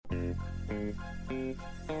Hey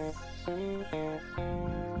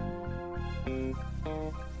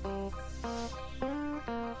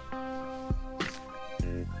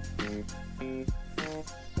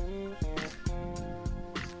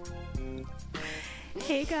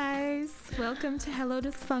guys, welcome to Hello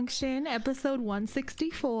Dysfunction, episode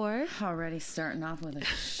 164. Already starting off with a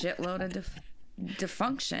shitload of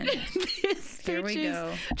dysfunction. This Here bitch we is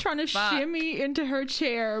go. trying to Fuck. shimmy into her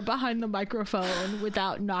chair behind the microphone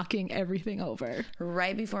without knocking everything over.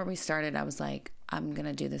 Right before we started, I was like, I'm going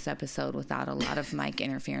to do this episode without a lot of mic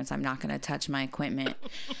interference. I'm not going to touch my equipment.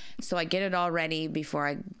 So I get it all ready before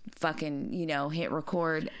I fucking, hit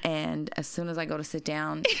record. And as soon as I go to sit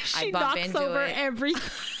down, She I bump knocks into over it. everything.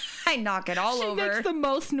 I knock it all She over. makes the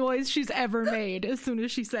most noise she's ever made as soon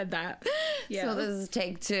as she said that. Yeah. So this is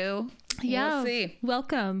take two. Yeah. We'll see.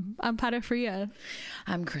 Welcome. I'm Patafria.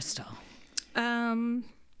 I'm Crystal. Can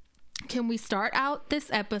we start out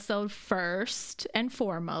this episode first and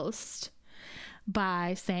foremost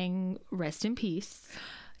by saying rest in peace?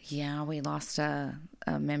 Yeah, we lost a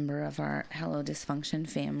member of our Hello Dysfunction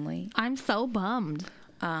family. I'm so bummed.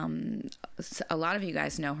 A lot of you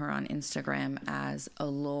guys know her on Instagram as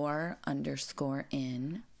Allure_in.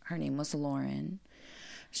 Her name was Lauren.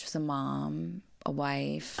 She was a mom, a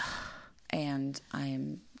wife, and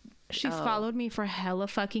She's followed me for hella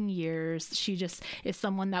fucking years. She just is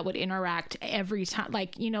someone that would interact every time.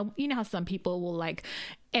 Like, you know how some people will like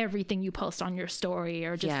everything you post on your story,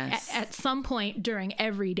 or just Yes. at some point during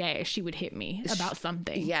every day, she would hit me about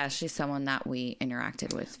something. yeah, she's someone that we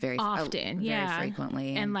interacted with very Often, very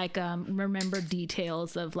frequently, and like remember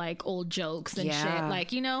details of like old jokes and shit. Yeah.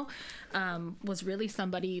 Like, was really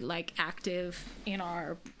somebody like active in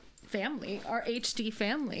our family, our HD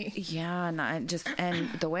family. yeah, and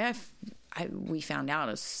the way we found out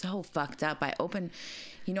is so fucked up. I opened,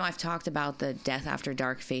 I've talked about the Death After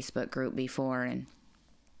Dark Facebook group before, and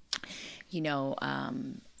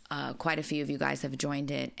quite a few of you guys have joined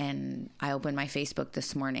it, and I opened my Facebook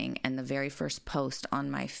this morning, and the very first post on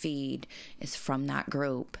my feed is from that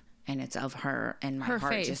group, and it's of her, and my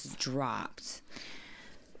heart face. just dropped.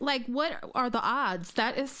 Like, what are the odds?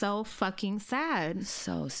 That is so fucking sad.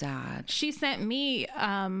 So sad. She sent me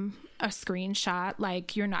a screenshot,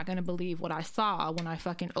 like, you're not going to believe what I saw when I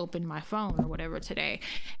fucking opened my phone or whatever today.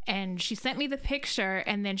 And she sent me the picture,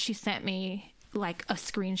 and then she sent me like a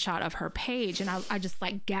screenshot of her page, and I just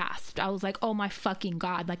like gasped. I was like, oh my fucking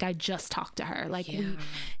God, like I just talked to her. Like,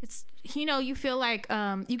 it's, you feel like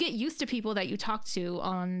you get used to people that you talk to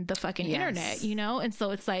on the fucking internet, and so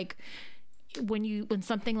it's like, when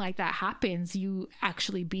something like that happens, you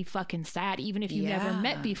actually be fucking sad, even if you never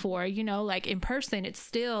met before, like in person, it's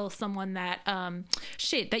still someone that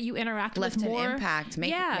that you interact Left with more. an impact.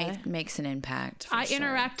 Makes an impact. I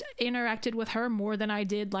interacted with her more than I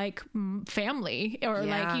did like family or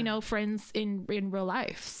like friends in real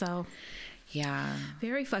life. So yeah,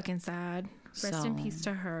 very fucking sad. Rest in peace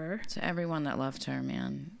to her. To everyone that loved her,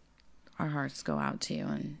 man, our hearts go out to you.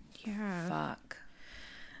 And fuck.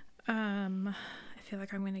 I feel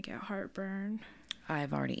like I'm gonna get heartburn.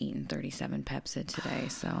 I've already eaten 37 Pepsid today,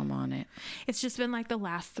 so I'm on it. It's just been like the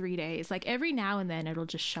last 3 days. Like every now and then it'll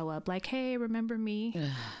just show up like, hey, remember me?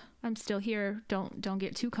 I'm still here. Don't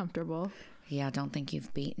get too comfortable. Yeah, don't think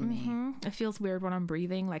you've beaten me. It feels weird when I'm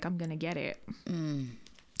breathing, like I'm gonna get it.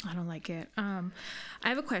 I don't like it. I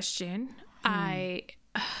have a question.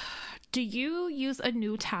 Do you use a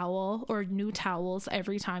new towel or new towels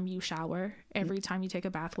every time you shower, every time you take a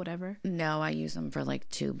bath, whatever? No, I use them for like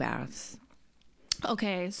 2 baths.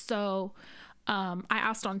 Okay, so I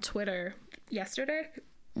asked on Twitter yesterday,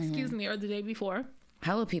 or the day before.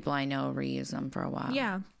 Hella people I know reuse them for a while.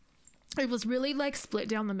 Yeah. It was really like split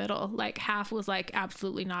down the middle. Like half was like,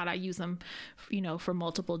 absolutely not. I use them, for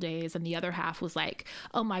multiple days. And the other half was like,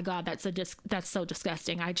 oh my God, that's so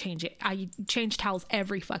disgusting. I change towels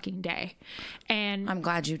every fucking day. And I'm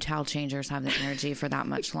glad you towel changers have the energy for that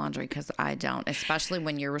much laundry, because I don't, especially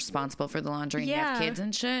when you're responsible for the laundry and you have kids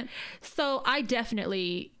and shit. So I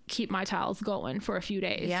definitely keep my towels going for a few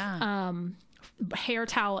days. Yeah. Hair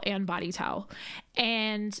towel and body towel.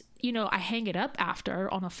 And, I hang it up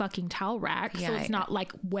after on a fucking towel rack. So it's not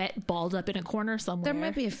like wet, balled up in a corner somewhere. There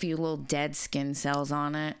might be a few little dead skin cells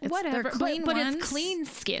on it. Whatever. They're clean but ones. it's clean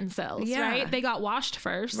skin cells, right? They got washed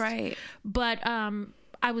first. Right. But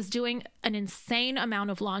I was doing an insane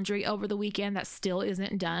amount of laundry over the weekend that still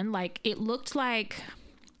isn't done. Like, it looked like...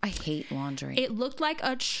 I hate laundry. It looked like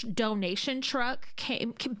a donation truck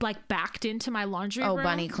came like backed into my laundry room. Oh,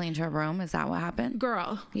 Bunny cleaned her room? Is that what happened?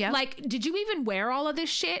 Girl. Yeah. Like, did you even wear all of this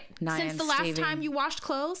shit since the last time you washed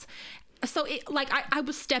clothes? so it, like I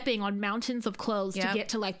was stepping on mountains of clothes to get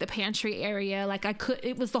to like the pantry area. Like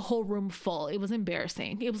it was the whole room full. It was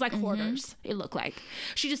embarrassing. It was like hoarders. It looked like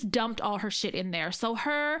she just dumped all her shit in there. So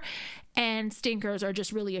her and Stinkers are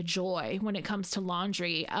just really a joy when it comes to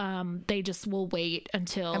laundry. They just will wait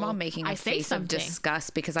until I'm all making a face of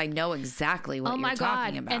disgust because I know exactly what you're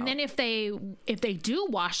talking about. And then if they do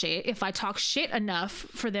wash it, if I talk shit enough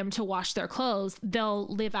for them to wash their clothes, they'll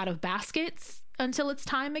live out of baskets until it's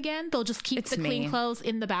time again. They'll just keep the clean clothes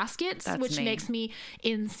in the baskets, which makes me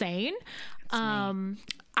insane.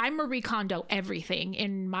 I Marie Kondo everything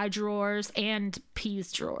in my drawers and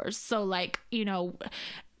P's drawers. So like, you know,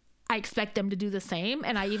 I expect them to do the same.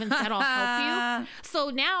 And I even said, I'll help you. So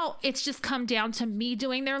now it's just come down to me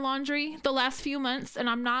doing their laundry the last few months. And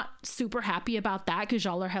I'm not super happy about that because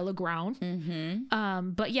y'all are hella grown.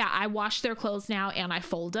 Mm-hmm. But yeah, I wash their clothes now and I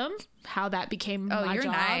fold them. How that became my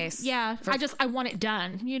job. Nice. Yeah. I want it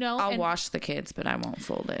done, you know. I'll wash the kids, but I won't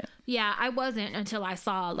fold it. Yeah, I wasn't until I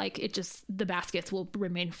saw like the baskets will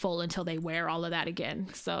remain full until they wear all of that again.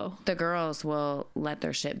 So the girls will let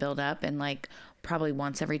their shit build up and like probably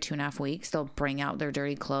once every 2.5 weeks, they'll bring out their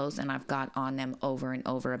dirty clothes. And I've got on them over and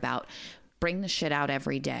over about bring the shit out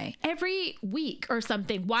every day. Every week or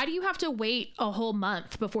something. Why do you have to wait a whole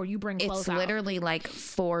month before you bring clothes out? It's literally like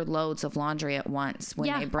 4 loads of laundry at once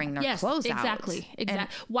when they bring their clothes out. Exactly.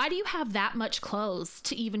 Why do you have that much clothes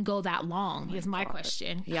to even go that long is my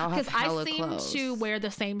question. Because I seem to wear the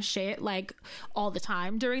same shit like all the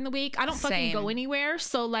time during the week. I don't fucking go anywhere.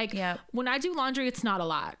 So like when I do laundry, it's not a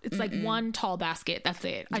lot. It's like one tall basket. That's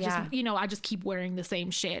it. I just keep wearing the same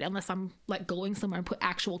shit unless I'm like going somewhere and put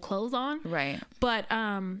actual clothes on. Right. But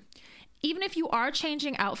even if you are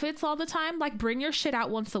changing outfits all the time, like bring your shit out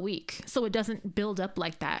once a week so it doesn't build up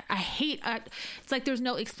like that. I hate it's like there's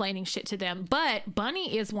no explaining shit to them. But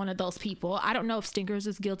Bunny is one of those people. I don't know if Stinkers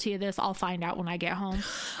is guilty of this. I'll find out when I get home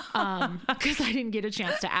because I didn't get a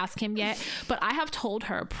chance to ask him yet. But I have told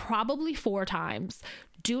her probably 4 times,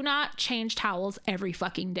 do not change towels every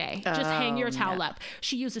fucking day. Just hang your towel up.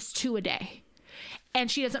 She uses 2 a day. And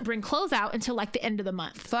she doesn't bring clothes out until like the end of the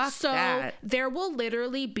month. Fuck that. There will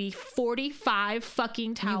literally be 45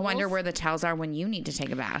 fucking towels. You wonder where the towels are when you need to take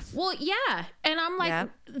a bath. Well, yeah. And I'm like,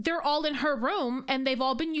 they're all in her room and they've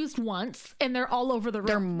all been used once and they're all over the room.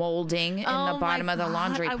 They're molding in the bottom of the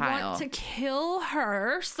laundry pile. I want to kill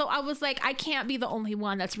her. So I was like, I can't be the only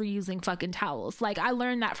one that's reusing fucking towels. Like I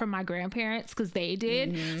learned that from my grandparents because they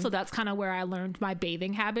did. Mm-hmm. So that's kind of where I learned my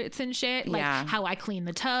bathing habits and shit. Like how I clean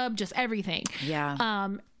the tub, just everything. Yeah.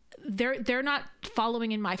 They're not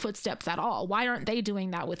following in my footsteps at all. Why aren't they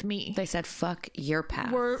doing that with me? They said, fuck your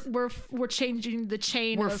path. We're changing the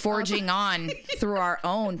chain. We're forging on through our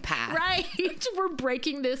own path. Right. We're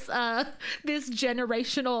breaking this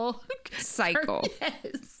generational cycle.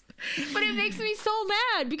 Yes. But it makes me so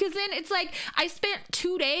mad because then it's like I spent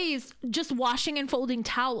 2 days just washing and folding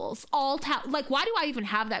towels. Like, why do I even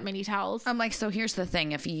have that many towels? I'm like, so here's the thing.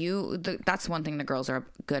 That's one thing the girls are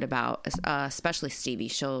good about, especially Stevie.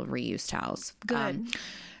 She'll reuse towels. Good.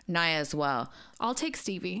 Naya as well. I'll take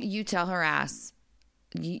Stevie. You tell her ass,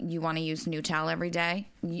 you want to use new towel every day?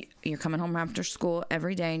 You're coming home after school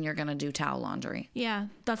every day and you're going to do towel laundry. Yeah,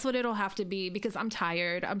 that's what it'll have to be because I'm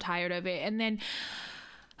tired. I'm tired of it. And then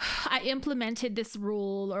I implemented this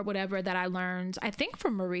rule or whatever that I learned, I think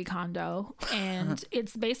from Marie Kondo. And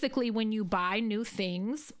it's basically when you buy new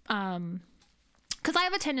things, because I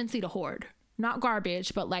have a tendency to hoard. Not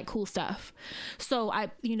garbage, but like cool stuff. So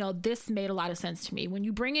this made a lot of sense to me. When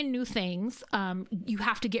you bring in new things, you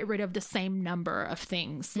have to get rid of the same number of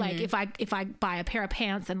things. Mm-hmm. Like if I buy a pair of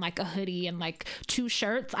pants and like a hoodie and like 2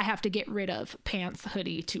 shirts, I have to get rid of pants,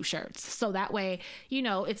 hoodie, 2 shirts. So that way,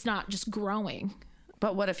 it's not just growing.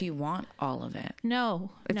 But what if you want all of it? No.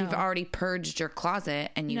 If you've already purged your closet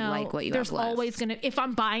and you like what you have left. There's always if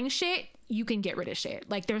I'm buying shit, you can get rid of shit.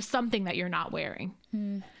 Like there's something that you're not wearing.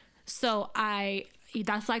 So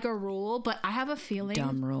that's like a rule, but I have a feeling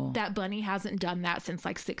dumb rule that Bunny hasn't done that since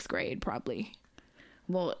like 6th grade, probably.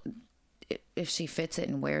 Well, if she fits it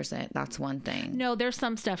and wears it, that's one thing. No, there's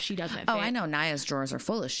some stuff she doesn't fit. Oh, I know Naya's drawers are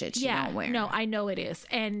full of shit she don't wear. No, I know it is.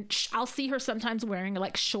 And I'll see her sometimes wearing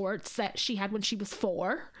like shorts that she had when she was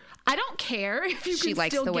 4. I don't care if you she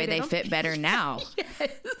likes the way they fit better now.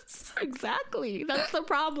 Yes, exactly. That's the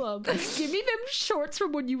problem. Give me them shorts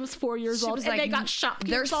from when you was 4 years old, and like, they got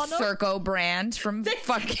Shopkins on them. They're Circo brand from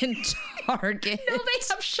fucking Target. No, they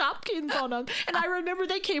have Shopkins on them, and I remember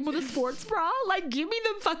they came with a sports bra. Like, give me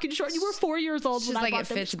them fucking shorts. You were 4 years old when I bought them.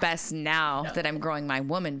 She's like, it fits best now that I'm growing my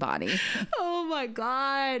woman body. Oh my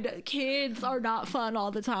god, kids are not fun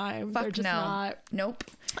all the time. They're just not. Nope.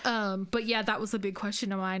 But yeah, that was a big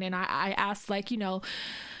question of mine. And I asked, like, you know,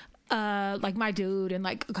 like my dude and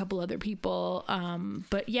like a couple other people.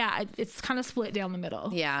 But yeah, it's kind of split down the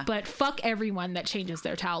middle. Yeah. But fuck everyone that changes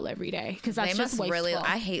their towel every day, because that's just wasteful. Really,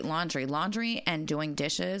 I hate laundry and doing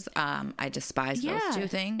dishes. I despise those two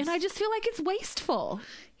things. And I just feel like it's wasteful.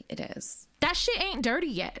 It is. That shit ain't dirty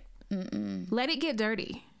yet. Let it get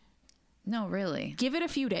dirty. No, really. Give it a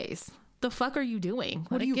few days. The fuck are you doing?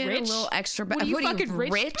 What are you, get rich? A little extra. What are you fucking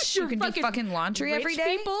rich? You can do fucking laundry every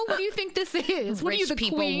day. People? What do you think this is? What Rich are you, the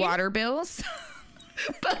people queen? Water bills.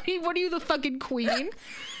 Buddy, what are you, the fucking queen?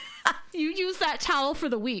 You use that towel for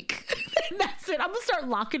the week. That's it. I'm gonna start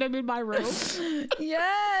locking them in my room.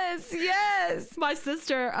 Yes. My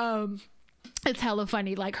sister, it's hella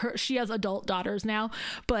funny. Like she has adult daughters now,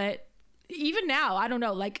 but even now, I don't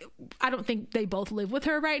know, like, I don't think they both live with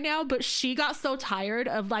her right now, but she got so tired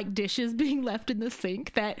of like dishes being left in the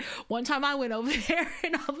sink that one time I went over there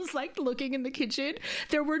and I was like looking in the kitchen.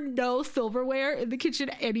 There were no silverware in the kitchen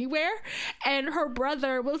anywhere. And her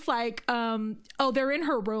brother was like, oh, they're in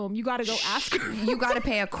her room. You got to go ask her. You got to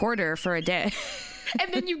pay $0.25 for a day.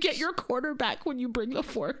 And then you get your quarter back when you bring the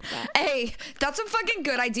fork back. Hey, that's a fucking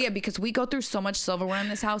good idea, because we go through so much silverware in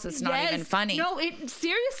this house. It's not even funny. No,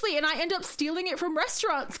 seriously. And I end up stealing it from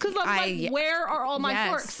restaurants because I'm like, where are all my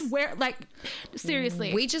forks? Where, like,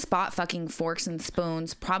 seriously. We just bought fucking forks and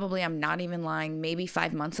spoons. Probably, I'm not even lying, maybe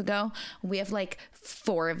 5 months ago. We have like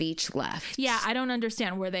 4 of each left. Yeah, I don't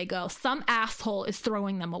understand where they go. Some asshole is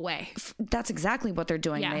throwing them away. That's exactly what they're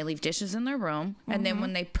doing. Yeah. They leave dishes in their room, and then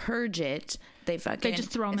when they purge it, they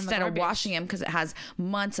just throw them in the garbage. Instead of washing them, because it has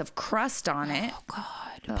months of crust on it. Oh,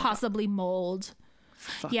 God. Possibly mold.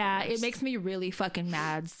 Fuckers. Yeah, it makes me really fucking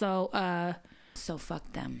mad. So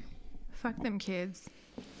fuck them. Fuck them kids.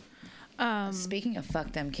 Speaking of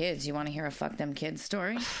fuck them kids, you want to hear a fuck them kids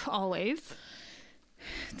story? Always.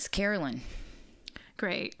 It's Carolyn.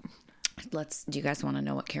 Great. Do you guys want to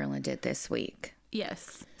know what Carolyn did this week?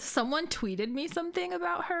 Yes. Someone tweeted me something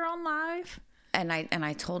about her on live. And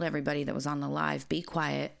I told everybody that was on the live, be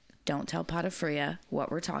quiet. Don't tell Potafria what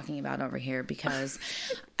we're talking about over here, because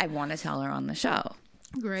I want to tell her on the show.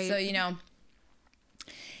 Great. So, you know,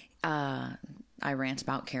 I rant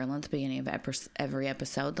about Carolyn at the beginning of every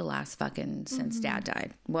episode, the last fucking since Dad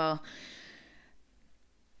died. Well,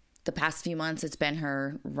 the past few months, it's been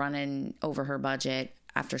her running over her budget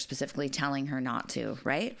after specifically telling her not to,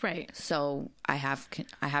 right? Right. So I have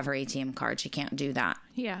her ATM card. She can't do that.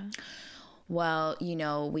 Yeah. Well, you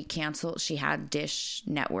know, we canceled. She had Dish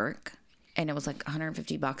Network, and it was like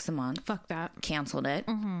 $150 a month. Fuck that. Canceled it.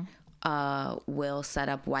 Will set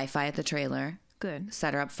up Wi-Fi at the trailer. Good.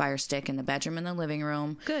 Set her up Fire Stick in the bedroom and the living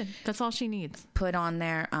room. Good. That's all she needs. Put on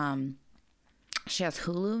there. She has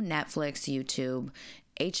Hulu, Netflix, YouTube,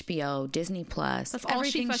 HBO, Disney Plus. That's all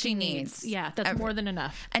she needs. Yeah, that's more than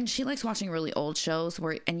enough. And she likes watching really old shows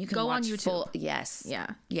and you can go watch on YouTube. Yes. Yeah.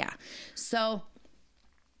 Yeah. So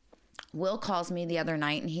Will calls me the other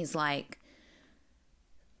night and he's like,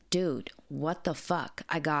 dude, what the fuck?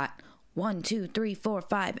 I got 1, 2, 3, 4,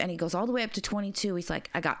 5. And he goes all the way up to 22. He's like,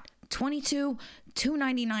 I got 22,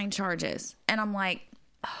 $2.99 charges. And I'm like,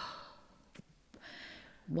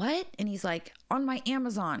 what? And he's like, on my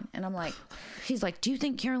Amazon. And I'm like, he's like, do you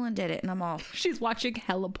think Carolyn did it? And I'm all, she's watching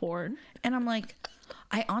hella porn. And I'm like,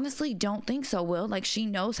 I honestly don't think so, Will. Like, she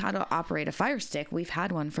knows how to operate a Fire Stick. We've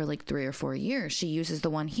had one for like 3 or 4 years. She uses the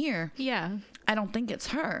one here. Yeah. I don't think it's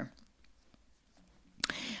her.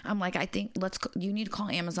 I'm like, I think you need to call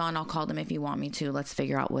Amazon. I'll call them if you want me to. Let's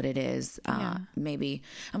figure out what it is. Maybe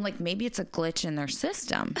I'm like, maybe it's a glitch in their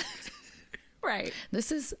system. Right.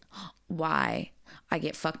 This is why I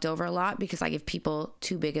get fucked over a lot, because I give people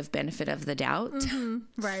too big of benefit of the doubt. Mm-hmm.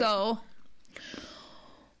 Right. So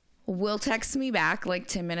Will texts me back like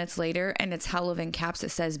 10 minutes later, and it's hell of in caps. It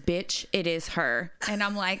says, bitch, it is her. And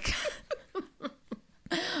I'm like,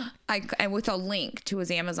 and with a link to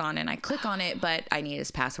his Amazon, and I click on it, but I need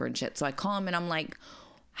his password and shit. So I call him and I'm like,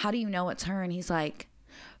 how do you know it's her? And he's like,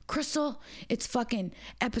 Crystal, it's fucking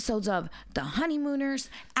episodes of The Honeymooners,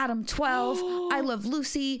 Adam 12, I Love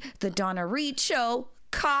Lucy, The Donna Reed Show,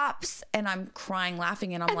 Cops. And I'm crying,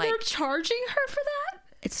 laughing, and I'm like, they're charging her for that?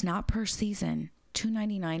 It's not per season.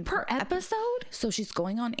 $2.99 per episode. So she's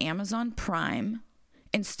going on Amazon Prime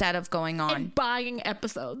instead of going on and buying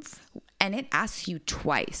episodes. And it asks you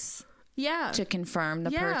twice. Yeah. To confirm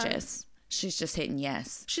the purchase. She's just hitting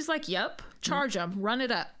yes. She's like, yep, charge them, run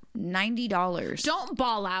it up. $90. Don't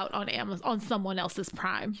ball out on Amazon on someone else's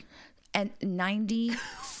Prime. And $90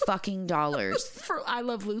 fucking dollars for I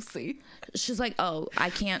Love Lucy. She's like, oh, I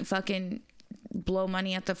can't fucking blow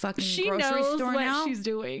money at the fucking She grocery knows store what now? she's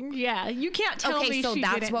doing. Yeah, you can't tell me so she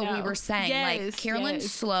that's didn't what know. we were saying. Yes, like, Carolyn's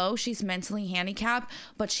yes. slow. She's mentally handicapped,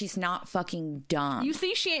 but she's not fucking dumb. You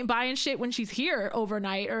see, she ain't buying shit when she's here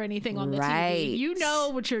overnight or anything on the Right. TV. You know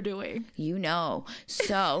what you're doing. You know.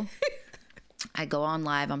 So I go on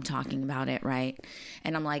live. I'm talking about it, right?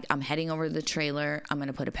 And I'm like, I'm heading over to the trailer. I'm going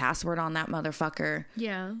to put a password on that motherfucker.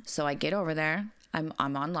 Yeah. So I get over there. I'm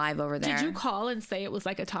on live over there. Did you call and say it was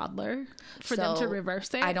like a toddler for them to So,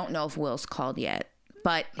 reverse it? I don't know if Will's called yet,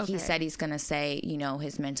 but Okay. he said he's going to say, you know,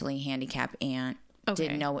 his mentally handicapped aunt Okay.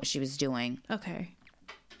 didn't know what she was doing. Okay.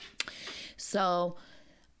 So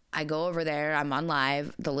I go over there. I'm on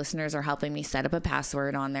live. The listeners are helping me set up a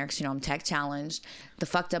password on there because, you know, I'm tech challenged. The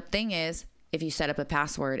fucked up thing is, if you set up a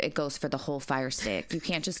password, it goes for the whole Fire Stick. You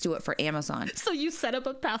can't just do it for Amazon. So you set up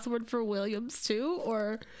a password for Williams too,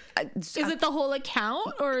 or is it the whole account,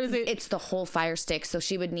 or is it? It's the whole Fire Stick. So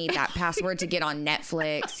she would need that password to get on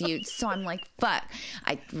Netflix. So I'm like, fuck.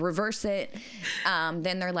 I reverse it.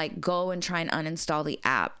 Then they're like, go and try and uninstall the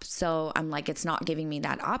app. So I'm like, it's not giving me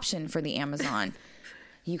that option for the Amazon.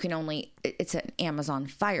 You can only, it's an Amazon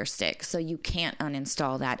Fire Stick, so you can't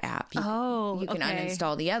uninstall that app. You can okay.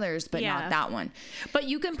 uninstall the others, but Yeah. not that one. But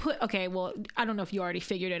you can put, okay, well, I don't know if you already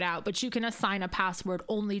figured it out, but you can assign a password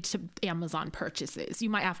only to Amazon purchases.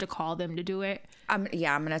 You might have to call them to do it. I'm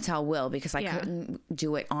going to tell Will because I Yeah. couldn't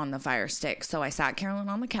do it on the Fire Stick. So I sat Carolyn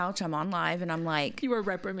on the couch. I'm on live and I'm like, You were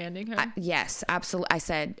reprimanding her. yes, absolutely. I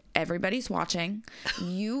said, everybody's watching.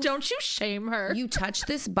 Don't you shame her. You touch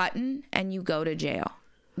this button and you go to jail.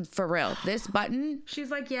 For real. This button She's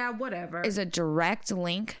like, yeah, whatever. is a direct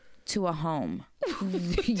link to a home.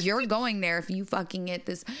 You're going there if you fucking hit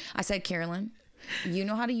this. I said, Carolyn, you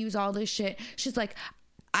know how to use all this shit. She's like,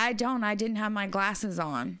 I don't. I didn't have my glasses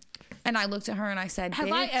on. And I looked at her and I said,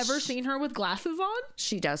 Have I "Bitch." ever seen her with glasses on?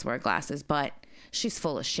 She does wear glasses, but she's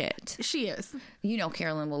full of shit. She is. You know,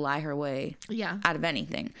 Carolyn will lie her way Yeah. out of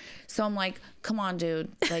anything. So I'm like, come on, dude.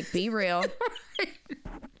 Like, be real.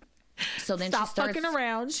 So then Stop she starts fucking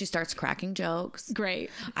around. She starts cracking jokes. Great.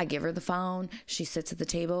 I give her the phone. She sits at the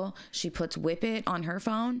table. She puts Whip It on her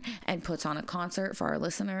phone and puts on a concert for our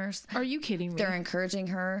listeners. Are you kidding me? They're encouraging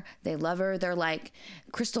her. They love her. They're like,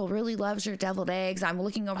 Crystal really loves your deviled eggs. I'm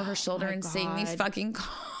looking over her shoulder my and seeing these God. fucking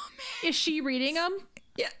comments. Is she reading them?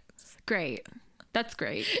 Yes. Great. That's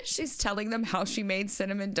great. She's telling them how she made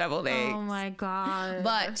cinnamon deviled eggs. Oh my God.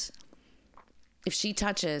 But if she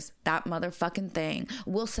touches that motherfucking thing,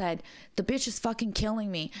 Will said, the bitch is fucking killing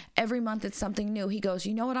me. Every month it's something new. He goes,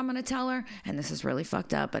 you know what I'm going to tell her? And this is really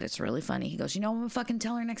fucked up, but it's really funny. He goes, you know what I'm going to fucking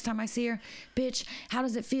tell her next time I see her? Bitch, how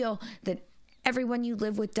does it feel that everyone you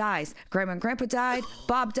live with dies? Grandma and Grandpa died.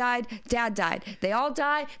 Bob died. Dad died. They all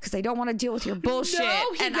die because they don't want to deal with your bullshit.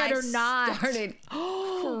 No, he and better I not. started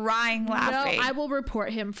crying, laughing. No, I will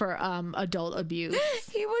report him for adult abuse.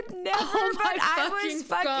 He would never, Oh my but I was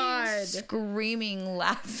fucking God. fucking screaming,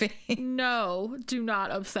 laughing. No, do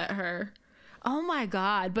not upset her. Oh my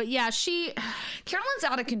God. But yeah, Carolyn's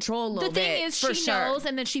out of control a little the bit. thing is for she sure. knows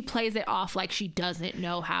and then she plays it off like she doesn't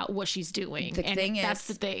know what she's doing. The and thing is, that's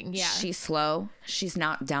the thing. Yeah. she's slow. She's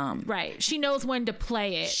not dumb. Right. She knows when to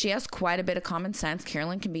play it. She has quite a bit of common sense.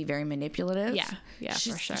 Carolyn can be very manipulative. Yeah,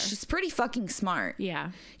 she's, for sure. She's pretty fucking smart.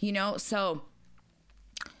 Yeah. You know, so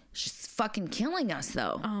she's fucking killing us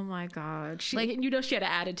though. Oh my God. She, Like- you know, she had an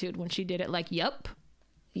attitude when she did it. Like, yep.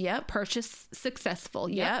 Yep. Purchase successful.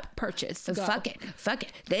 Yep. Purchase. Go. Fuck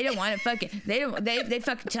it. They don't want to fucking. They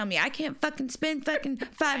fucking tell me I can't fucking spend fucking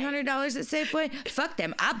 $500 at Safeway. Fuck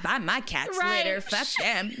them. I buy my cat's Right. litter. Fuck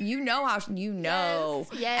them. You know how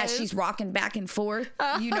Yes. as she's rocking back and forth.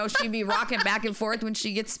 You know she'd be rocking back and forth when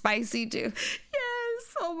she gets spicy too.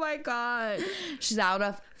 Yes. Oh my God. She's out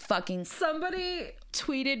of fucking. Somebody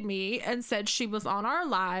tweeted me and said she was on our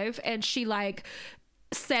live and she like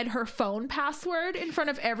said her phone password in front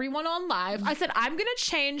of everyone on live. I said, I'm gonna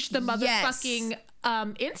change the motherfucking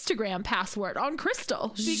Instagram password on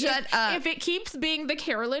Crystal. Shut up. If it keeps being the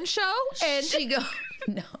Carolyn show and She go.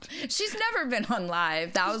 No, she's never been on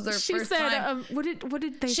live. That was their she first said, time. what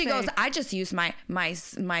did they She say? goes, I just use my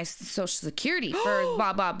social security for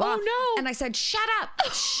blah blah blah. Oh, no. And I said, shut up,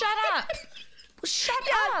 shut up, shut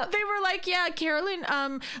up. They were like, yeah, Carolyn,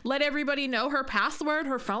 let everybody know her password,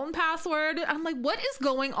 her phone password. I'm like, what is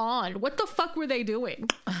going on? What the fuck were they doing?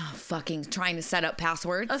 Fucking trying to set up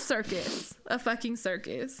passwords. A circus. A fucking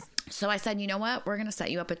circus. So I said, you know what? We're gonna set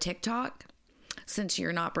you up a TikTok. Since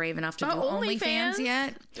you're not brave enough to do OnlyFans? OnlyFans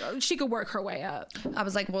yet, She could work her way up. I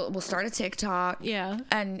was like, we'll start a TikTok. Yeah.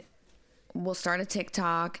 And we'll start a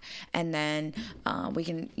TikTok, and then we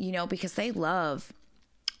can, you know, because they love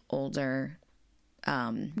older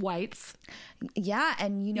Whites. Yeah.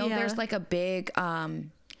 And you know, Yeah. there's like a big, how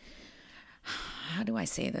do I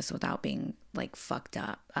say this without being like fucked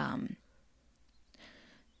up?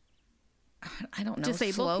 I don't know.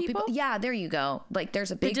 Disabled slow people? Yeah, there you go. Like there's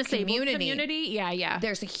a The big disabled community. Yeah.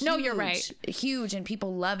 There's a huge, No, you're right. huge, and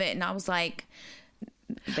people love it. And I was like,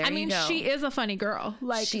 there I mean, you go. she is a funny girl.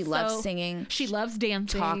 Like, She loves singing. She loves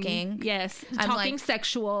dancing. Talking. Yes. I'm Talking like,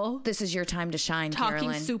 sexual. This is your time to shine, Talking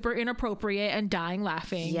Carolyn. super inappropriate and dying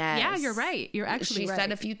laughing. Yes. Yeah, you're right. You're actually She right.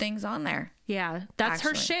 said a few things on there. Yeah, that's her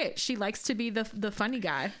Actually. shit. She likes to be the funny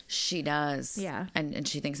guy. She does. Yeah. And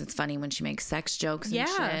she thinks it's funny when she makes sex jokes and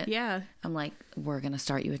Yeah, shit. yeah. I'm like, we're going to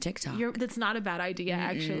start you a TikTok. That's not a bad idea,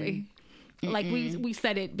 actually. Like we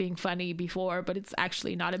said it being funny before, but it's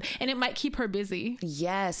actually not. And it might keep her busy.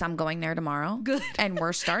 Yes, I'm going there tomorrow. Good. And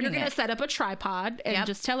we're starting You're going to it. set up a tripod and Yep.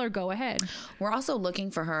 just tell her, go ahead. We're also looking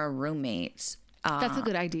for her a roommate. That's a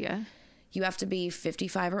good idea. You have to be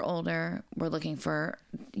 55 or older. We're looking for,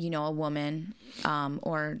 you know, a woman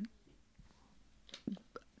or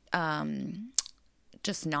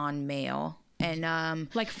just non-male. And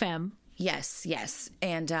Like femme. yes.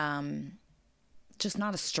 And just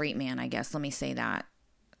not a straight man, I guess. Let me say that.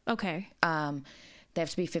 Okay. They have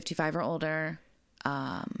to be 55 or older.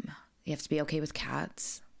 You have to be okay with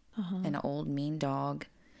cats and an old mean dog.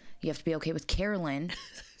 You have to be okay with Carolyn.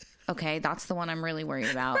 Okay, that's the one I'm really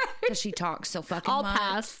worried about because she talks so fucking I'll much.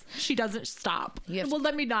 pass. She doesn't stop. have Well,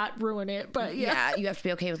 let me not ruin it, but yeah. Yeah, you have to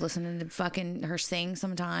be okay with listening to fucking her sing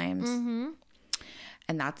sometimes.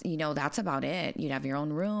 And that's, you know, that's about it. You'd have your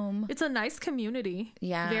own room. It's a nice community.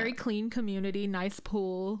 Yeah. Very clean community, nice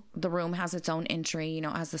pool. The room has its own entry. You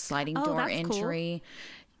know, it has the sliding door that's cool. entry.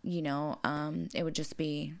 You know, it would just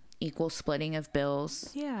be equal splitting of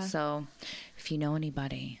bills. Yeah. So if you know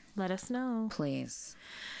anybody, Let us know. please.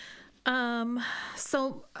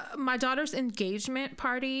 So my daughter's engagement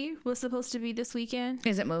party was supposed to be this weekend.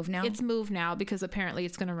 Is it moved now? It's moved now because apparently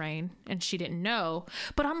it's going to rain and she didn't know.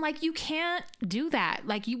 But I'm like, you can't do that.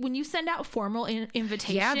 Like when you send out formal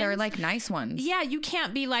invitations. yeah, they're like nice ones. Yeah, you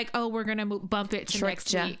can't be like, oh, we're going to bump it to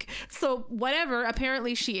Tricked next ya. week. So whatever,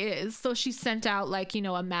 apparently she is. So she sent out like, you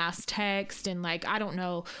know, a mass text and like, I don't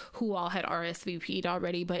know who all had RSVP'd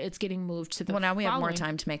already, but it's getting moved to the Well, now we have more following-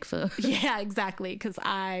 time to make food. Yeah, exactly. Because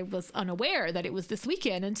I was unaware that it was this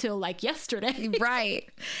weekend until like yesterday. Right.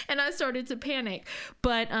 And I started to panic.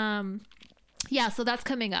 But yeah, so that's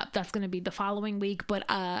coming up. That's going to be the following week. But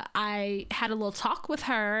I had a little talk with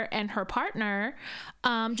her and her partner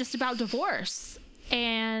just about divorce.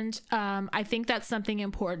 And I think that's something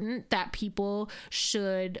important that people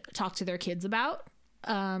should talk to their kids about.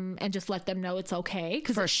 And just let them know it's okay.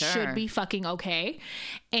 Because For it sure. should be fucking okay.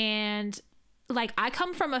 And like, I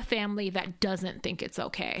come from a family that doesn't think it's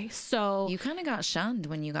okay. So You kind of got shunned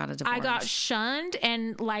when you got a divorce. I got shunned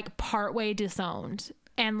and like partway disowned.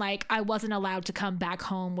 And like, I wasn't allowed to come back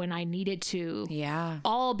home when I needed to. Yeah.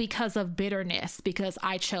 All because of bitterness, because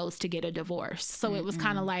I chose to get a divorce. So it was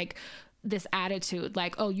kind of like this attitude,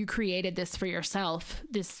 like, oh, you created this for yourself,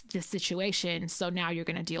 this situation. So now you're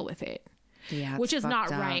going to deal with it. Yeah, Which it's is not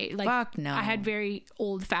fucked up. right. Like, Fuck no. I had very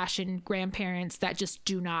old fashioned grandparents that just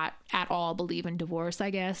do not at all believe in divorce, I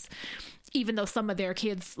guess. Even though some of their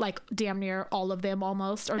kids, like damn near all of them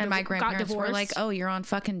almost, or And my got grandparents were divorced. like, "Oh, you're on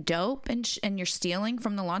fucking dope, and you're stealing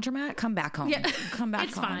from the laundromat. Come back home. Yeah. Come back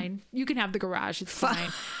It's home. fine. You can have the garage. It's fine.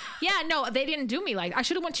 Yeah, no, they didn't do me like I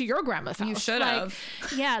should have went to your grandma's house. You should Like, have.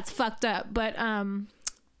 Yeah, it's fucked up. But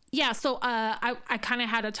yeah, so I kind of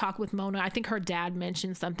had a talk with Mona. I think her dad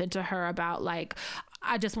mentioned something to her about like,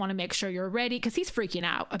 I just want to make sure you're ready, because he's freaking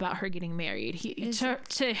out about her getting married.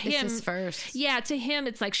 To him, his first. Yeah, to him,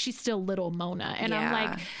 it's like she's still little Mona, and I'm Yeah.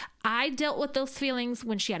 like, I dealt with those feelings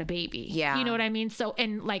when she had a baby. Yeah. You know what I mean? So,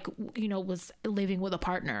 and like, you know, was living with a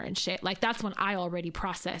partner and shit. Like, that's when I already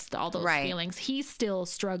processed all those Right. feelings. He's still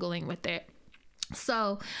struggling with it.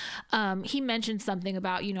 So he mentioned something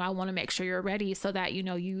about, you know, I want to make sure you're ready so that, you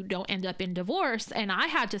know, you don't end up in divorce. And I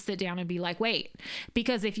had to sit down and be like, wait,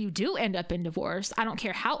 because if you do end up in divorce, I don't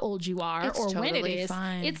care how old you are It's or when it totally is.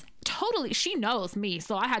 fine. It's totally, she knows me.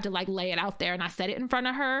 So I had to like lay it out there, and I said it in front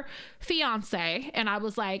of her fiance. And I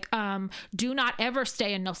was like, do not ever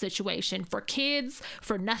stay in no situation for kids,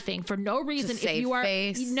 for nothing, for no reason. If save you are,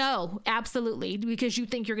 face. no, absolutely. Because you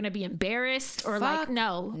think you're going to be embarrassed or like, Fuck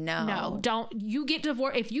no, don't. You get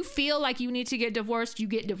divorced. If you feel like you need to get divorced, you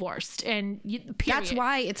get divorced. And period. That's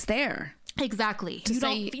why it's there. Exactly.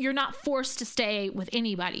 say- You're not forced to stay with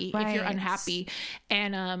anybody if you're Right. unhappy.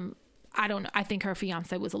 And I don't know. I think her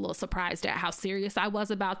fiance was a little surprised at how serious I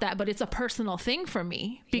was about that, but it's a personal thing for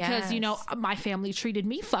me because, you know, my family treated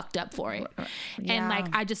me fucked up for it. Yeah. And like,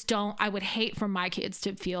 I would hate for my kids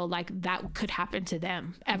to feel like that could happen to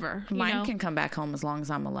them ever. Mine can come back home as long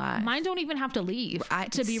as I'm alive. Mine don't even have to leave.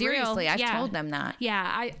 To be seriously, real. I've told them that.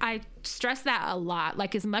 Yeah. I stress that a lot.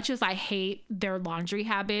 Like, as much as I hate their laundry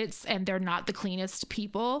habits and they're not the cleanest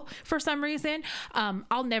people for some reason,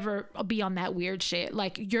 I'll never be on that weird shit.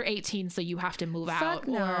 Like, you're 18, so you have to move out,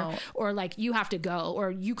 no. or like you have to go, or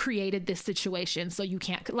you created this situation, so you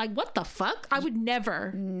can't. Like, what the fuck? I would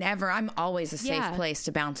never. I'm always a safe place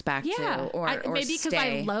to bounce back to, or maybe because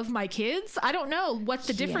I love my kids. I don't know what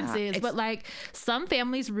the difference is, but like some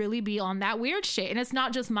families really be on that weird shit, and it's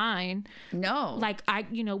not just mine. No, like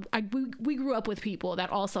we grew up with people that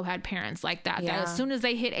also had parents like that. That as soon as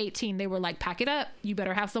they hit 18, they were like, "Pack it up, you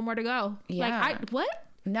better have somewhere to go." Yeah. Like, what?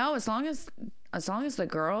 No, as long as the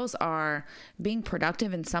girls are being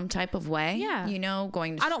productive in some type of way, you know,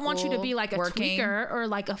 going to I don't want you to be like working. a tweaker or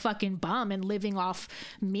like a fucking bum and living off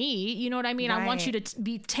me. You know what I mean? Right. I want you to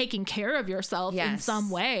be taking care of yourself in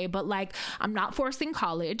some way, but like, I'm not forcing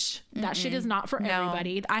college. That shit is not for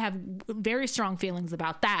everybody. I have very strong feelings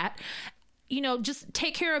about that. You know, just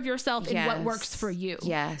take care of yourself in what works for you.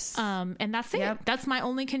 Yes. And that's it. That's my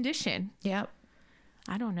only condition. Yep.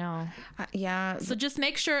 I don't know. Yeah. So just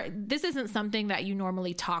make sure this isn't something that you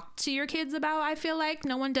normally talk to your kids about. I feel like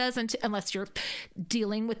no one does unless you're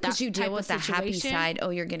dealing with that. Because you deal with the happy side. Oh,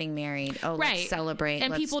 you're getting married. Oh, let's celebrate.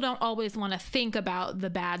 And people don't always want to think about the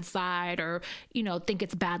bad side, or, you know, think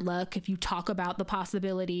it's bad luck if you talk about the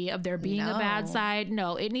possibility of there being a bad side.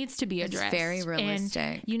 No, it needs to be addressed. It's very realistic.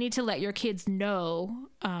 And you need to let your kids know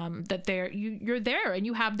that you're there and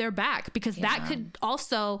you have their back, because that could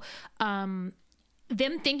also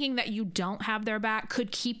them thinking that you don't have their back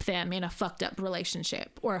could keep them in a fucked up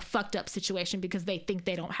relationship or a fucked up situation because they think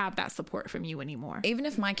they don't have that support from you anymore. Even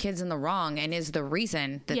if my kid's in the wrong and is the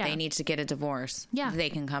reason that they need to get a divorce, they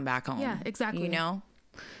can come back home. Yeah, exactly. You know?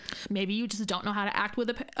 Maybe you just don't know how to act with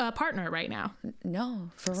a partner right now.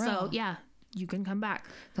 No, for real. So, yeah, you can come back.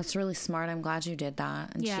 That's really smart. I'm glad you did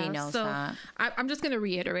that. And she knows that. I'm just going to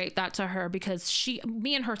reiterate that to her, because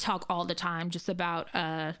me and her talk all the time just about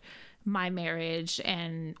my marriage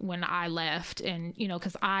and when I left, and, you know,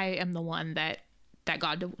 because I am the one that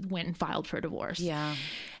God went and filed for divorce. Yeah.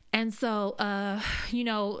 And so, you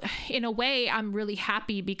know, in a way, I'm really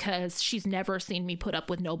happy because she's never seen me put up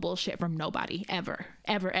with no bullshit from nobody, ever,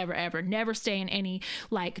 ever, ever, ever. Never stay in any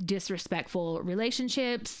like disrespectful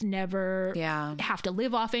relationships, never have to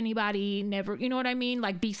live off anybody, never, you know what I mean?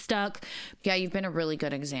 Like, be stuck. Yeah, you've been a really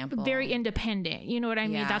good example. Very independent. You know what I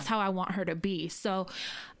mean? That's how I want her to be. So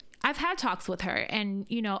I've had talks with her, and,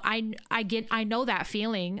 you know, I know that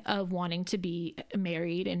feeling of wanting to be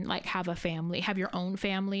married and like have a family, have your own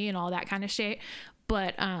family and all that kind of shit.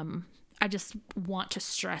 But, I just want to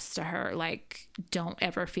stress to her, like, don't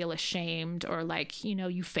ever feel ashamed or like, you know,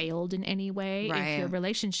 you failed in any way if your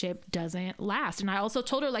relationship doesn't last. And I also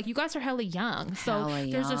told her, like, you guys are hella young. So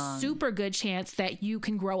there's a super good chance that you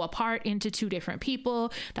can grow apart into two different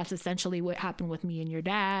people. That's essentially what happened with me and your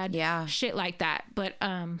dad. Yeah. Shit like that. But,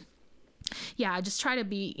 yeah, I just try to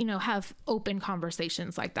be, you know, have open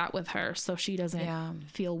conversations like that with her so she doesn't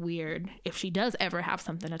feel weird if she does ever have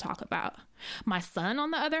something to talk about. My son, on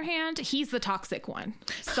the other hand, he's the toxic one.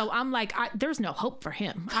 So I'm like, there's no hope for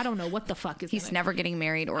him. I don't know what the fuck is He's never getting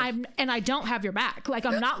married. And I don't have your back. Like,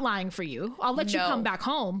 I'm not lying for you. I'll let you come back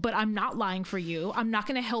home, but I'm not lying for you. I'm not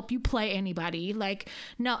going to help you play anybody. Like,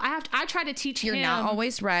 no, I try to teach him. You're not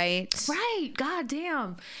always right. Right. God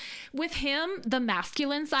damn. With him, the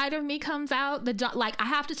masculine side of me comes out. Like, I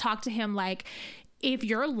have to talk to him like, if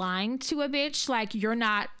you're lying to a bitch, like, you're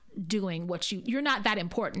not doing what you're not that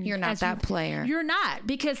important. You're not that player. You're not,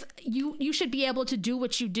 because you should be able to do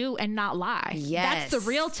what you do and not lie. Yes. That's the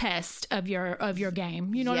real test of your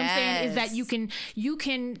game. You know what I'm saying? Is that you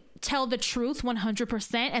can tell the truth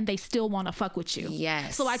 100% and they still want to fuck with you.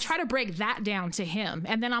 Yes. So I try to break that down to him.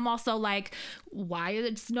 And then I'm also like, why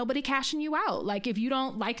is nobody cashing you out? Like, if you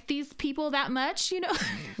don't like these people that much, you know,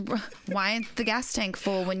 why isn't the gas tank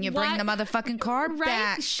full when you bring the motherfucking car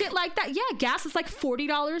back? Shit like that. Yeah. Gas is like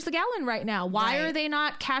 $40 a gallon right now. Why are they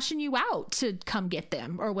not cashing you out to come get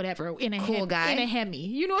them or whatever in a Hemi?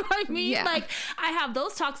 You know what I mean? Yeah. Like, I have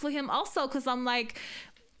those talks with him also, because I'm like,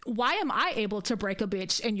 why am I able to break a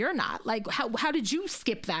bitch and you're not? Like, how did you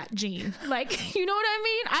skip that gene? Like, you know what I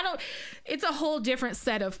mean? It's a whole different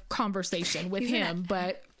set of conversation with him,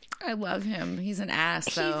 but I love him. He's an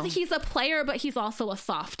ass, though. He's a player, but he's also a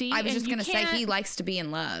softie. I was just going to say, he likes to be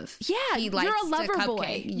in love. Yeah, he likes you're a lover to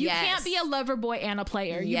boy. You can't be a lover boy and a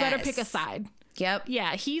player. You better pick a side. Yep.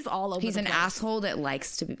 Yeah, he's all over. He's an asshole that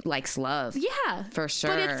likes love. Yeah, for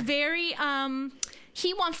sure. But it's very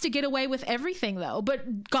he wants to get away with everything, though.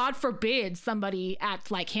 But God forbid somebody acts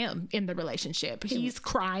like him in the relationship. He's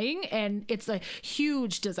crying, and it's a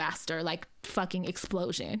huge disaster, like fucking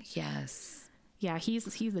explosion. Yes. Yeah, he's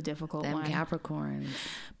a difficult one. Capricorns.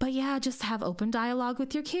 But yeah, just have open dialogue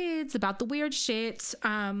with your kids about the weird shit.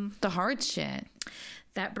 The hard shit.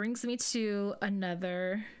 That brings me to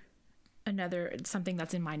another something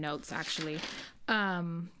that's in my notes, actually.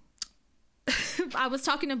 I was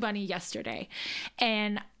talking to Bunny yesterday,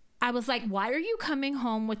 and I was like, why are you coming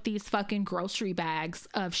home with these fucking grocery bags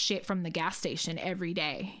of shit from the gas station every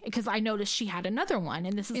day? Because I noticed she had another one,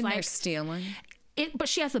 and this is they're stealing. But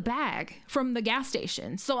she has a bag from the gas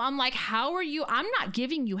station. So I'm like, how are you? I'm not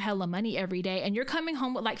giving you hella money every day, and you're coming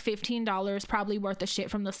home with like $15 probably worth of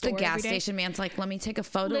shit from the store. The gas station man's like, let me take a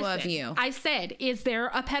photo of you. I said, is there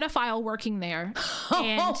a pedophile working there?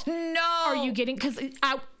 And no. Are you getting, because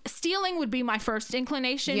stealing would be my first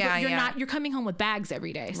inclination, but you're coming home with bags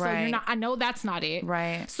every day. So you're not, I know that's not it.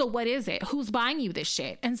 Right. So what is it? Who's buying you this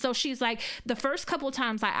shit? And so she's like, the first couple of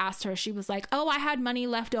times I asked her, she was like, oh, I had money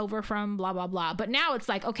left over from blah, blah, blah. But now it's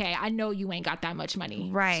like, okay, I know you ain't got that much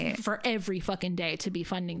money for every fucking day to be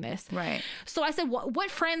funding this. Right. So I said, what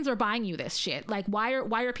friends are buying you this shit? Like, why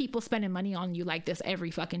are people spending money on you like this every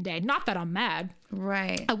fucking day? Not that I'm mad.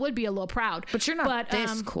 Right. I would be a little proud. But you're not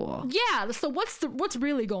this cool. Yeah. So what's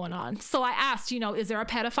really going on? So I asked, is there a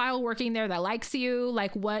pedophile working there that likes you?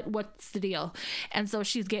 Like, what's the deal? And so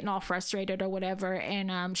she's getting all frustrated or whatever.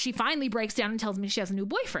 And she finally breaks down and tells me she has a new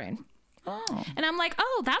boyfriend. Oh. And I'm like,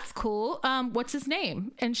 oh, that's cool. What's his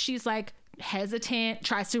name? And she's like, hesitant,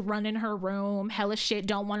 tries to run in her room, hella shit,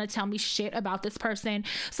 don't want to tell me shit about this person.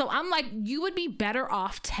 So I'm like, you would be better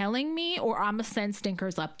off telling me, or I'm gonna send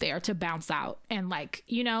stinkers up there to bounce out and like,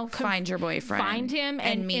 find your boyfriend, find him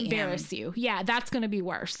and embarrass you. Yeah, that's gonna be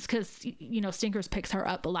worse because stinkers picks her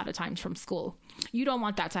up a lot of times from school. You don't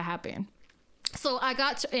want that to happen. So I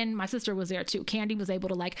got and my sister was there too. Candy was able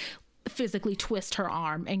to like physically twist her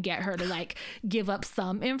arm and get her to like give up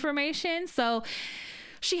some information. So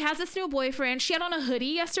she has this new boyfriend. She had on a hoodie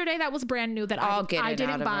yesterday that was brand new that I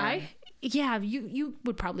didn't buy. Yeah, you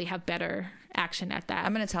would probably have better action at that.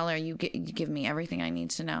 I'm gonna tell her you give me everything I need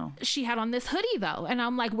to know. She had on this hoodie though, and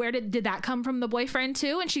I'm like, where did that come from? The boyfriend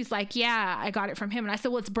too? And she's like, yeah, I got it from him. And I said,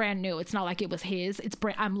 well, it's brand new. It's not like it was his.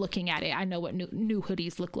 I'm looking at it. I know what new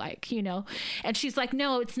hoodies look like, And she's like,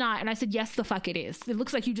 no, it's not. And I said, yes, the fuck it is. It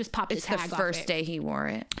looks like you just popped the tag off it. It's the first day he wore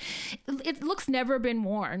it. It looks never been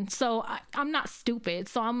worn. So I'm not stupid.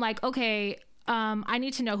 So I'm like, okay. I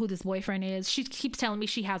need to know who this boyfriend is. She keeps telling me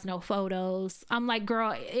she has no photos. I'm like,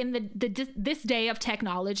 girl, in this day of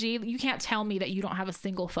technology, you can't tell me that you don't have a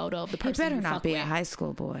single photo of the person. He better not be a high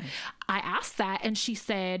school boy. I asked that, and she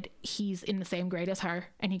said he's in the same grade as her,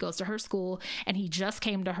 and he goes to her school, and he just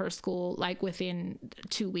came to her school like within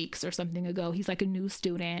 2 weeks or something ago. He's like a new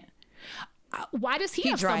student. Why does he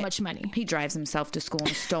have so much money? He drives himself to school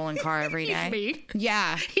in a stolen car every day. He's me.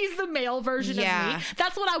 Yeah. He's the male version of me.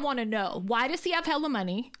 That's what I want to know. Why does he have hella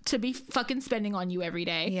money to be fucking spending on you every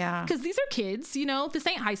day? Yeah. Because these are kids, this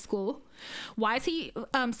ain't high school. Why is he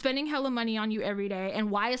spending hella money on you every day?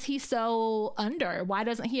 And why is he so under? Why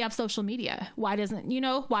doesn't he have social media? Why is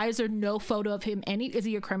there no photo of him? Is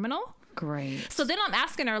he a criminal? Great. So then I'm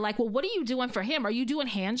asking her, like, well, what are you doing for him? Are you doing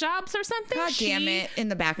hand jobs or something? God damn it. In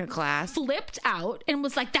the back of class. Flipped out and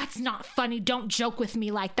was like, that's not funny. Don't joke with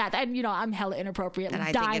me like that. And, I'm hella inappropriate. And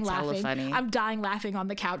I think it's hella funny. I'm dying laughing on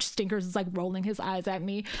the couch. Stinkers is like rolling his eyes at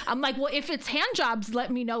me. I'm like, well, if it's hand jobs,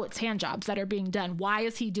 let me know it's hand jobs that are being done. Why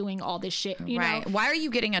is he doing all this shit? You know? Why are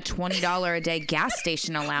you getting a $20 a day gas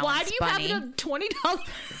station allowance, Why do you have a $20?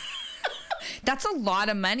 That's a lot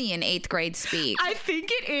of money in 8th grade speak. I think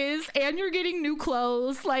it is. And you're getting new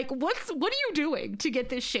clothes. Like, what are you doing to get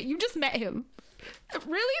this shit? You just met him.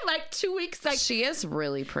 Really? Like 2 weeks? Like, she is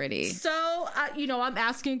really pretty. So, I'm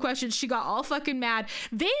asking questions. She got all fucking mad.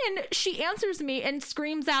 Then she answers me and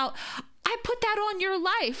screams out, I put that on your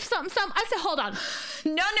life. Something. I said, hold on.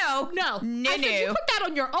 No. I said, you put that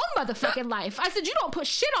on your own motherfucking life. I said, you don't put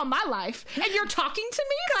shit on my life. And you're talking to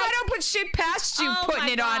me? Because I don't put shit past you putting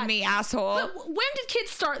it on me, asshole. But when did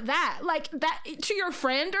kids start that? Like, that to your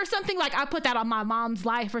friend or something? Like, I put that on my mom's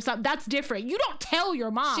life or something. That's different. You don't tell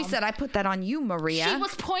your mom. She said, I put that on you, Maria. She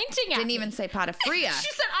was pointing at me. Didn't even say Patafria.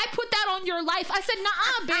 She said, I put that on your life. I said,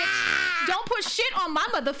 nuh-uh, bitch. Don't put shit on my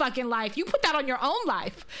motherfucking life. You put that on your own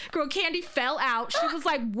life. Girl, Candy Brandy fell out. She was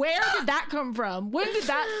like, where did that come from? When did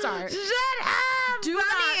that start? Shut up.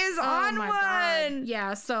 Bunny is on one. God.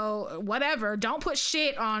 Yeah, so whatever. Don't put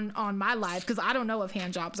shit on my life because I don't know if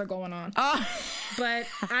hand jobs are going on. Oh. But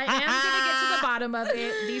I am gonna get to the bottom of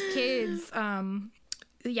it. These kids,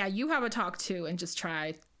 yeah, you have a talk to and just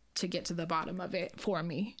try to get to the bottom of it for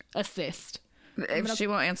me. Assist. If she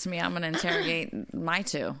won't answer me, I'm going to interrogate my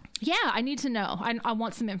two. Yeah, I need to know. I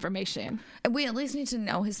want some information. We at least need to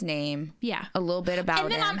know his name. Yeah. A little bit about him.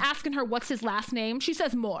 And then I'm asking her, what's his last name? She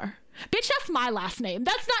says Moore. Bitch, that's my last name.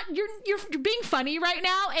 That's not, you're being funny right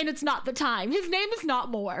now, and it's not the time. His name is not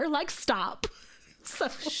Moore. Like, stop. So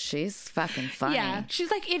she's fucking funny. Yeah.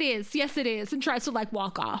 She's like, it is. Yes, it is. And tries to, like,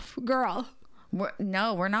 walk off. Girl.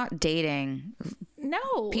 We're not dating.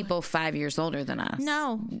 No. People 5 years older than us.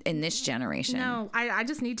 No. In this generation. No. I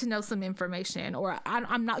just need to know some information, or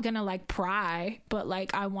I'm not going to like pry, but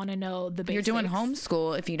like I want to know the basics. You're doing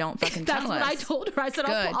homeschool if you don't fucking tell us. That's what I told her. I said,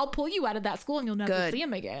 I'll pull you out of that school and you'll never see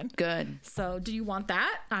him again. Good. So do you want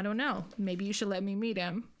that? I don't know. Maybe you should let me meet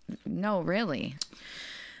him. No, really.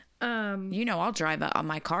 You know, I'll drive on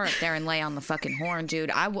my car up there and lay on the fucking horn,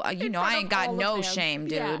 dude. I ain't got no shame,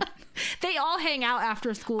 dude. Yeah. They all hang out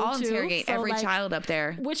after school, I'll too. interrogate every child up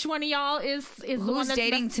there. Which one of y'all is the one who's that's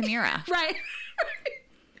dating Tamira? Right.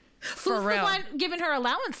 For Who's real. the one giving her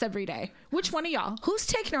allowance every day? Which one of y'all? Who's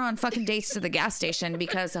taking her on fucking dates to the gas station?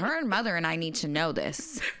 Because her and mother and I need to know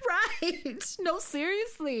this. Right. No,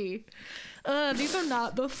 seriously. These are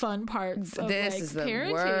not the fun parts of this like, is the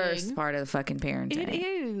parenting. worst part of the fucking parenting. It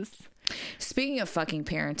is. Speaking of fucking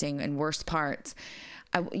parenting and worst parts,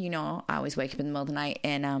 I always wake up in the middle of the night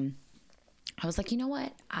and I was like, you know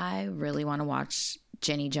what? I really want to watch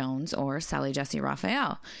Jenny Jones or Sally Jessy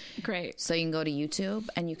Raphael. Great. So you can go to YouTube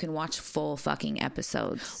and you can watch full fucking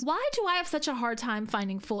episodes. Why do I have such a hard time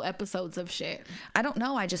finding full episodes of shit? I don't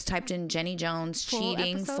know. I just typed in Jenny Jones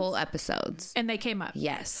cheating full episodes. And they came up.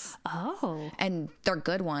 Yes. Oh. And they're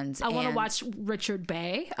good ones. I want to watch Richard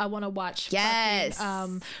Bay. I want to watch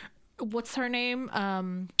fucking, what's her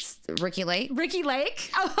name? Ricky Lake. Ricky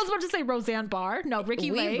Lake. I was about to say Roseanne Barr. No, Ricky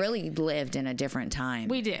Lake. We really lived in a different time.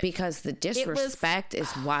 We did. Because the disrespect is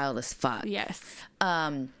wild as fuck. Yes.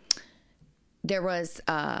 There was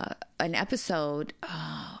an episode,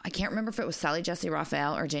 I can't remember if it was Sally Jessy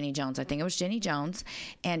Raphael or Jenny Jones. I think it was Jenny Jones.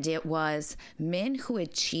 And it was men who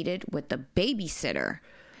had cheated with the babysitter.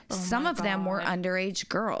 Some of them were underage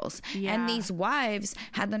girls. Yeah. And these wives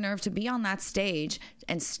had the nerve to be on that stage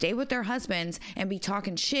and stay with their husbands and be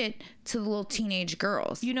talking shit to the little teenage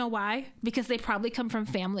girls. You know why? Because they probably come from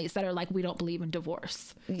families that are like, we don't believe in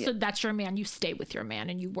divorce. Yeah. So that's your man. You stay with your man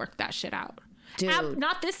and you work that shit out. Dude.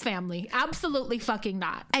 Not this family. Absolutely fucking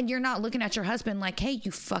not. And you're not looking at your husband like, hey,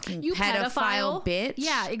 you fucking pedophile bitch.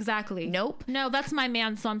 Yeah, exactly. Nope. No, that's my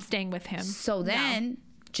man, so I'm staying with him. So then...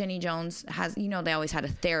 Jenny Jones has, they always had a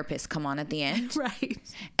therapist come on at the end. Right.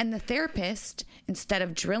 And the therapist, instead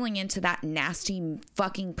of drilling into that nasty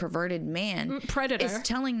fucking perverted man, predator, is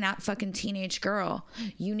telling that fucking teenage girl,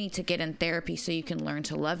 you need to get in therapy so you can learn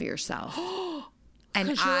to love yourself. And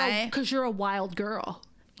because you're a wild girl.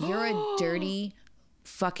 You're a dirty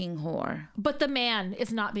fucking whore. But the man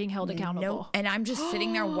is not being held accountable. Nope. And I'm just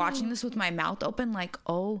sitting there watching this with my mouth open like,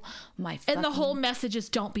 oh my fucking... And the whole message is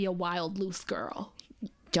don't be a wild, loose girl.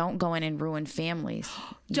 Don't go in and ruin families.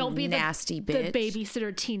 Don't be nasty bitch. The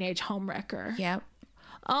babysitter teenage homewrecker. Yep.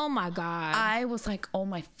 Oh my God. I was like, oh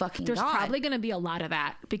my fucking God. There's probably going to be a lot of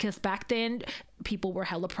that because back then people were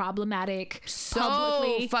hella problematic.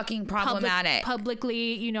 So fucking problematic.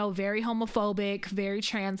 Publicly, very homophobic, very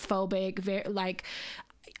transphobic, very like...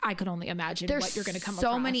 I could only imagine what you're going to come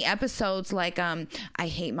across. So many episodes like I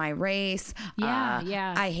hate my race.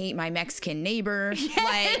 Yeah. I hate my Mexican neighbor.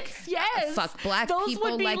 Yes. Fuck black Those people.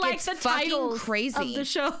 Would be like it's the fucking titles crazy of the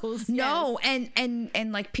shows. No,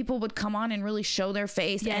 and like people would come on and really show their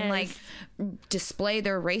face and like display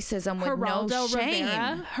their racism with no shame.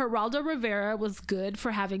 Geraldo Rivera was good for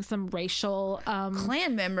having some racial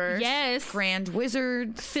Klan members. Yes. Grand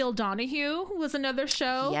Wizards. Phil Donahue was another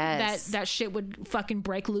show that shit would fucking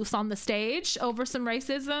break loose on the stage over some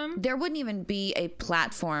racism. There wouldn't even be a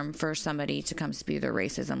platform for somebody to come spew their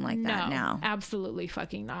racism like that now. Absolutely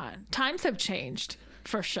fucking not. Times have changed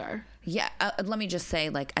for sure. Yeah, let me just say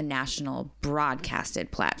like a national broadcasted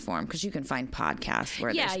platform because you can find podcasts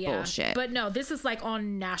where there's bullshit. But no, this is like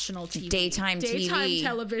on national TV. Daytime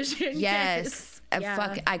television. Yes.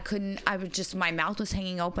 I was just, my mouth was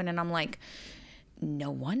hanging open and I'm like,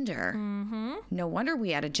 no wonder. No wonder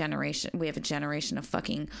we have a generation of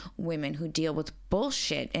fucking women who deal with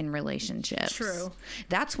bullshit in relationships. True.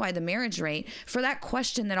 That's why the marriage rate, for that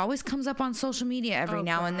question that always comes up on social media every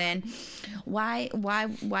now and then, why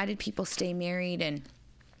did people stay married and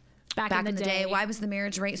back in the day, why was the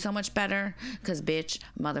marriage rate so much better? Because bitch,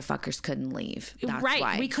 motherfuckers couldn't leave. That's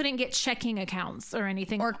why. We couldn't get checking accounts or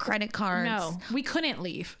anything. Or credit cards. No, we couldn't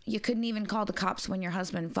leave. You couldn't even call the cops when your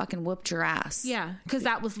husband fucking whooped your ass. Yeah, because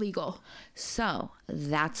that was legal. So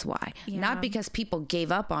that's why. Yeah. Not because people gave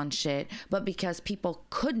up on shit, but because people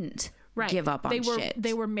couldn't give up on shit.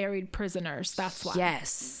 They were married prisoners. That's why.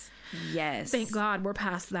 Yes. Thank God we're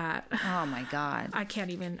past that. Oh my God. I can't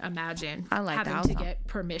even imagine having to get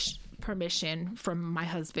permission from my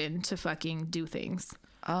husband to fucking do things.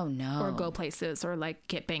 Oh no. Or go places or like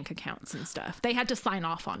get bank accounts and stuff. They had to sign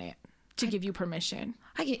off on it to give you permission.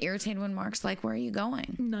 I get irritated when Mark's like, where are you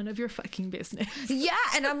going? None of your fucking business. Yeah.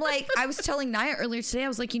 And I'm like, I was telling Naya earlier today, I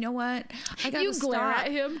was like, you know what? I gotta glare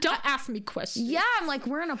at him. Don't ask me questions. Yeah. I'm like,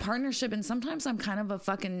 we're in a partnership and sometimes I'm kind of a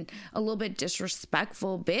little bit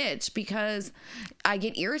disrespectful bitch because I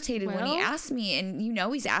get irritated when he asks me and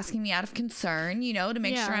he's asking me out of concern, to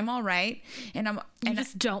make sure I'm all right. And you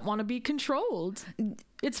just don't want to be controlled.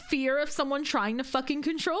 It's fear of someone trying to fucking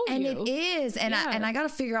control you. And it is. And I got to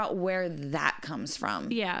figure out where that comes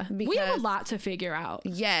from. Yeah. We have a lot to figure out.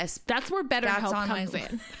 Yes. That's where BetterHelp comes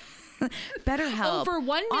in. BetterHelp. Over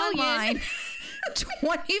 1 million. Online,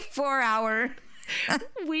 24-hour.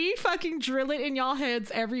 We fucking drill it in y'all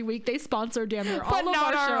heads every week. They sponsor damn near all of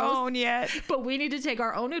our shows. Own yet. But we need to take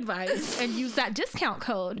our own advice and use that discount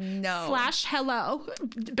code. /hello.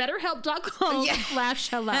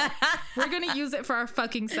 BetterHelp.com/hello. We're going to use it for our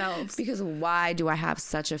fucking selves. Because why do I have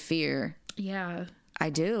such a fear? Yeah. I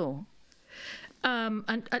do.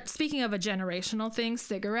 Speaking of a generational thing,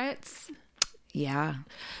 cigarettes. Yeah.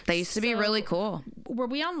 They used to be really cool. Were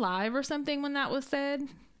we on live or something when that was said?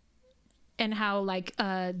 And how like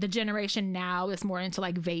the generation now is more into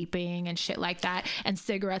like vaping and shit like that, and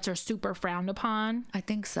cigarettes are super frowned upon. I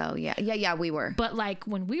think so. Yeah, we were. But like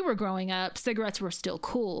when we were growing up, cigarettes were still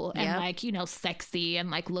cool and like sexy and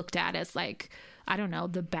like looked at as like, I don't know,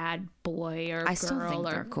 the bad boy or I girl. Still think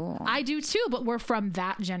they're cool. I do too, but we're from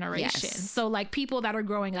that generation. Yes. So like people that are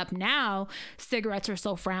growing up now, cigarettes are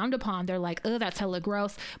so frowned upon. They're like, oh, that's hella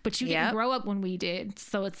gross. But you didn't grow up when we did.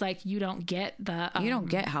 So it's like you don't get the... you don't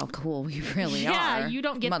get how cool we really are. Yeah, you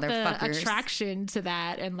don't get the attraction to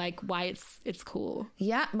that and like why it's cool.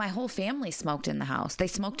 Yeah, my whole family smoked in the house. They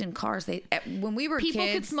smoked in cars. When we were people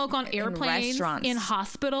kids, could smoke on airplanes, in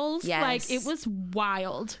hospitals. Yes. Like it was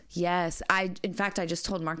wild. Yes. In fact, I just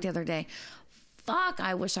told Mark the other day, fuck,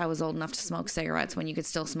 I wish I was old enough to smoke cigarettes when you could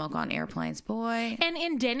still smoke on airplanes, boy. And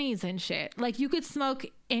in Denny's and shit. Like you could smoke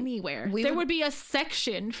anywhere. There would be a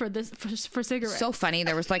section for cigarettes. So funny.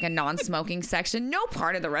 There was like a non-smoking section. No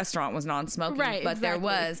part of the restaurant was non-smoking. Right, but there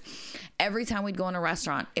was. Every time we'd go in a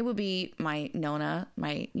restaurant, it would be my Nona,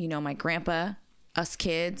 my grandpa, us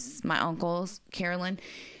kids, my uncles, Carolyn,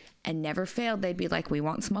 and never failed. They'd be like, we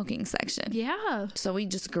want smoking section. Yeah. So we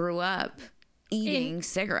just grew up eating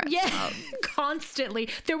cigarettes. Yeah, constantly.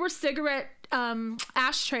 There were cigarette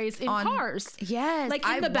ashtrays in cars. Yes, like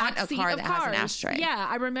in the back seat of cars. Has an ashtray. Yeah,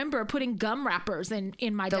 I remember putting gum wrappers in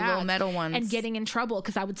my dad's little metal ones, and getting in trouble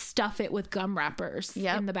because I would stuff it with gum wrappers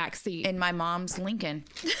in the back seat. In my mom's Lincoln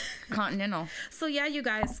Continental. So yeah, you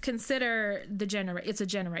guys consider it's a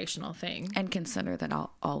generational thing, and consider that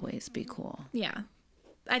I'll always be cool. Yeah.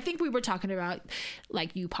 I think we were talking about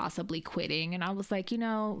like you possibly quitting, and I was like,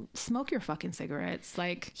 smoke your fucking cigarettes.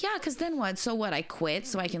 Like, yeah, because then what? So what? I quit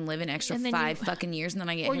so I can live an extra 5 fucking years, and then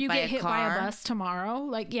I get hit by a car. Or you get hit by a bus tomorrow.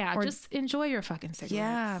 Like, yeah, just enjoy your fucking cigarettes.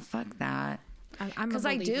 Yeah, fuck that. Because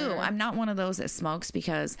I do. I'm not one of those that smokes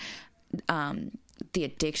because the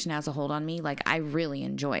addiction has a hold on me. Like, I really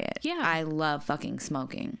enjoy it. Yeah, I love fucking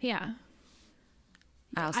smoking. Yeah.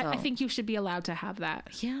 I think you should be allowed to have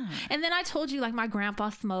that. Yeah. And then I told you, like, my grandpa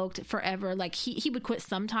smoked forever. Like, he would quit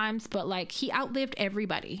sometimes, but, like, he outlived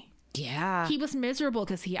everybody. Yeah. He was miserable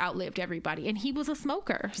because he outlived everybody. And he was a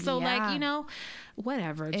smoker. So, like,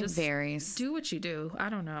 whatever. It just varies. Do what you do. I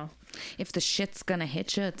don't know. If the shit's going to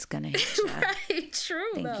hit you, it's going to hit you. Right.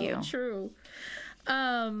 True. Thank you. True.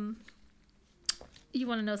 You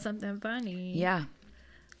want to know something funny? Yeah.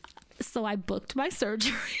 So I booked my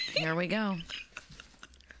surgery. Here we go.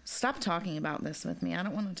 Stop talking about this with me. I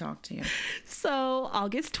don't want to talk to you. So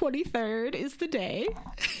August 23rd is the day,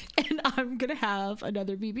 and I'm going to have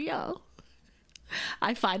another BBL.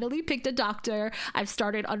 I finally picked a doctor. I've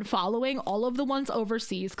started unfollowing all of the ones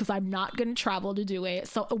overseas because I'm not going to travel to do it.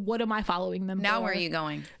 So what am I following them Now for? where are you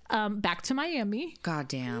going? Back to Miami. God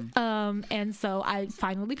damn. And so I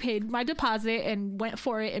finally paid my deposit and went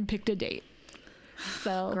for it and picked a date.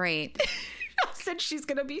 So Great. I said she's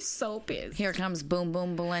going to be so pissed. Here comes Boom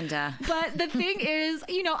Boom Belinda. But the thing is,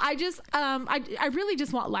 you know, I just, I really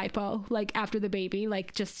just want lipo, like after the baby,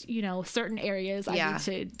 like just, you know, certain areas I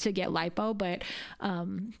need to get lipo, but,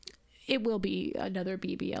 it will be another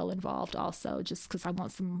BBL involved also, just because I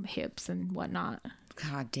want some hips and whatnot.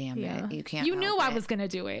 God damn it. You can't. You knew help I it. was going to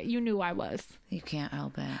do it. You knew I was. You can't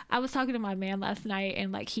help it. I was talking to my man last night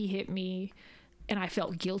and like he hit me and I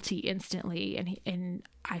felt guilty instantly. And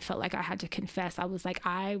I felt like I had to confess. I was like,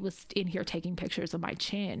 I was in here taking pictures of my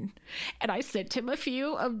chin and I sent him a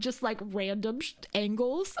few of just like random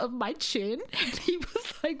angles of my chin. And he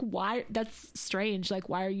was like, why? That's strange. Like,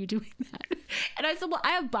 why are you doing that? And I said, well,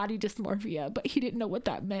 I have body dysmorphia, but he didn't know what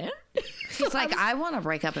that meant. He's like, I want to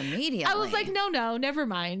break up immediately. I was like, no, never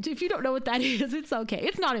mind. If you don't know what that is, it's okay.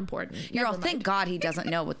 It's not important. You're all, thank God he doesn't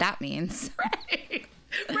know what that means.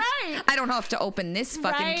 Right. I don't have to open this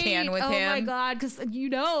fucking can with him. Oh my God. Because, you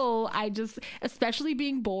know, I just, especially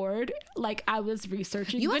being bored, like I was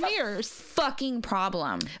researching veneers. Fucking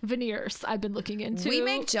problem. Veneers I've been looking into. We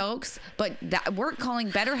make jokes, but we're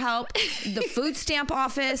calling BetterHelp, the food stamp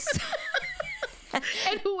office.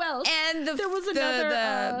 And who else? And there was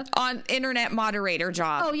another on internet moderator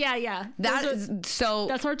job. Oh yeah. That's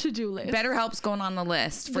our to-do list. BetterHelp's going on the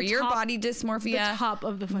list for your body dysmorphia. The top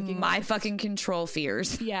of the fucking my list. fucking control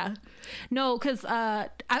fears. Yeah. No, because I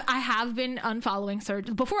have been unfollowing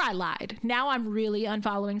surgeons. Before I lied. Now I'm really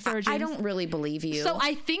unfollowing surgeons. I don't really believe you. So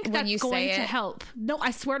I think that's going to help. No,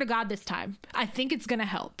 I swear to God this time. I think it's going to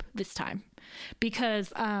help this time.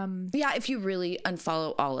 Because if you really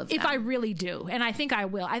unfollow all of them. If I really do, and I think I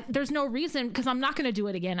will. There's no reason, because I'm not going to do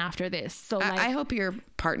it again after this. So I hope your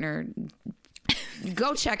partner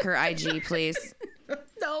go check her IG, please.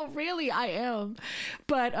 No, really, I am.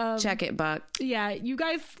 But check it, Buck. Yeah, you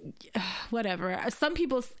guys, whatever. Some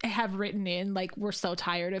people have written in like, we're so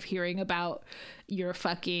tired of hearing about your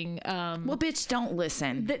fucking well, bitch, don't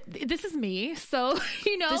listen. This is me, so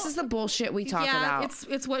you know, this is the bullshit we talk about.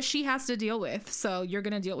 It's what she has to deal with, so you're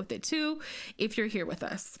gonna deal with it too if you're here with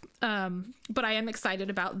us. But I am excited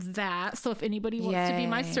about that, so if anybody wants to be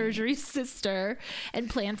my surgery sister and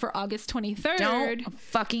plan for August 23rd, don't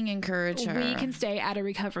fucking encourage her. We can stay at a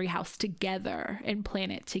recovery house together and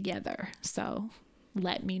plan it together, so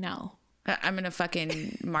let me know. I'm going to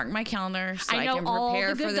fucking mark my calendar so I can all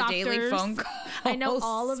prepare for the daily phone calls. I know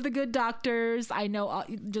all of the good doctors. I know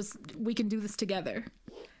we can do this together.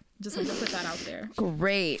 Just want to put that out there.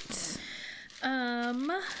 Great.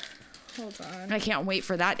 Hold on. I can't wait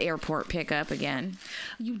for that airport pickup again.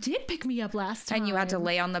 You did pick me up last time. And you had to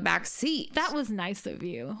lay on the back seat. That was nice of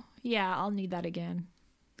you. Yeah, I'll need that again.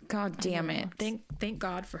 God damn it. Thank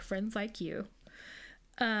God for friends like you.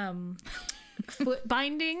 Foot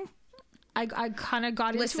binding. I kind of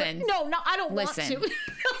got into it. No, I don't want to.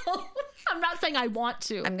 No, I'm not saying I want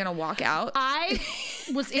to. I'm going to walk out. I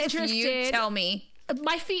was interested. If you tell me.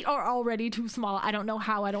 My feet are already too small. I don't know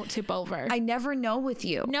how I don't tip over. I never know with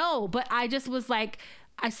you. No, but I just was like,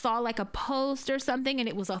 I saw like a post or something and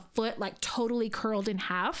it was a foot like totally curled in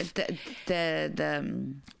half.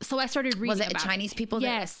 So I started reading. Was it Chinese people?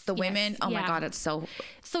 Yes. The women? Oh my God, it's so.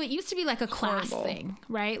 So it used to be like a class horrible thing,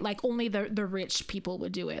 right? Like only the rich people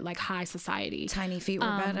would do it, like high society. Tiny feet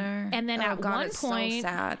were better. And then at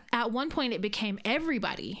one point it became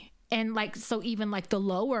everybody. And like, so even like the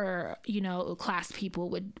lower, class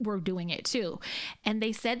people were doing it too. And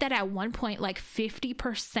they said that at one point, like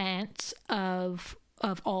 50% of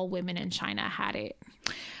all women in China had it.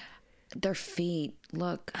 Their feet.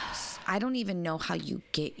 Look, I don't even know how you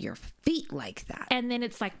get your feet like that. And then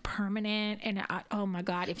it's like permanent. And oh my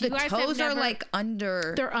God. If the you guys toes are like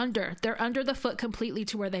under. They're under the foot completely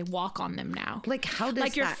to where they walk on them now. Like how does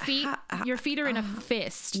like your feet, your feet are in a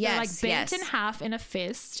fist. Yes, they're like bent in half in a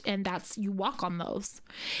fist. And you walk on those.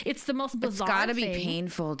 It's the most bizarre It's gotta thing. Be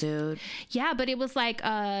painful, dude. Yeah, but it was like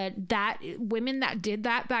that women that did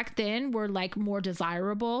that back then were like more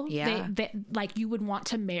desirable. Yeah. They like you would want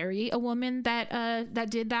to marry a woman that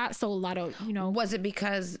did that. So a lot of, Was it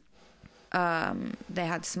because they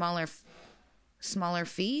had smaller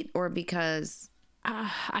feet or because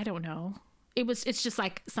I don't know. It's just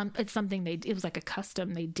like it's something it was like a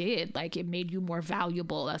custom they did. Like it made you more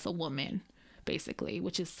valuable as a woman, basically,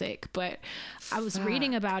 which is sick. But I was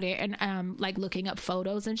reading about it and like looking up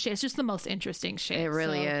photos and shit. It's just the most interesting shit. It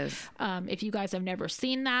really is. If you guys have never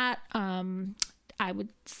seen that, I would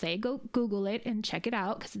say go Google it and check it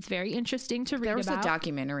out because it's very interesting to read There was about. a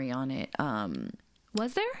documentary on it.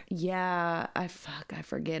 Was there? Yeah, I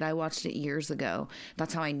forget. I watched it years ago.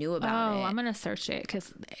 That's how I knew about it. I'm gonna search it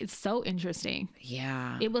because it's so interesting.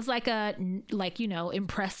 Yeah, It was like a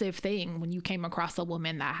impressive thing when you came across a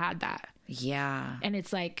woman that had that, yeah. and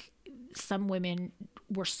it's like some women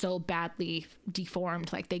were so badly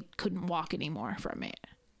deformed, like they couldn't walk anymore from it.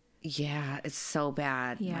 Yeah, it's so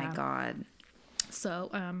bad. Yeah. My God.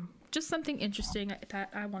 So, just something interesting that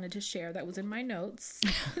I wanted to share that was in my notes.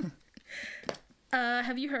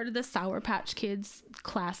 Have you heard of the Sour Patch Kids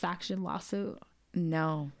class action lawsuit?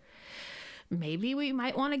 No. Maybe we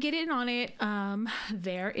might want to get in on it.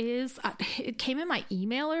 There is, it came in my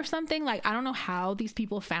email or something. Like, I don't know how these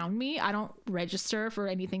people found me. I don't register for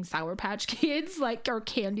anything Sour Patch Kids, like, or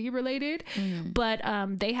candy related. But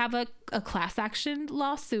they have a class action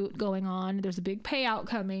lawsuit going on. There's a big payout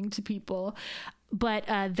coming to people. But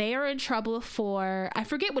they are in trouble for, I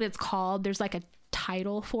forget what it's called. There's like a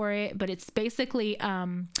title for it, but it's basically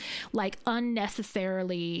like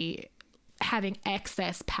unnecessarily having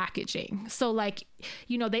excess packaging. So like,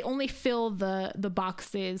 they only fill the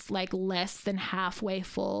boxes like less than halfway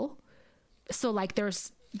full. So like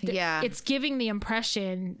it's giving the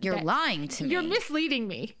impression You're lying to me. You're misleading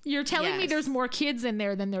me. You're telling me Yes. there's more kids in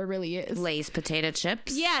there than there really is. Lay's potato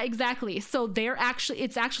chips. Yeah, exactly. So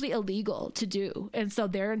it's actually illegal to do. And so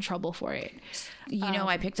they're in trouble for it.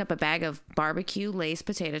 I picked up a bag of barbecue Lay's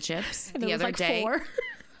potato chips And the there was other like day. 4.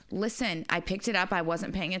 Listen, I picked it up. I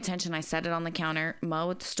wasn't paying attention. I set it on the counter.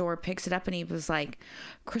 Mo at the store picks it up and he was like,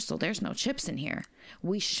 Crystal, there's no chips in here.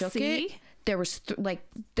 We shook it. There was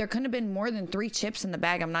there couldn't have been more than 3 chips in the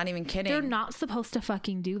bag. I'm not even kidding. They're not supposed to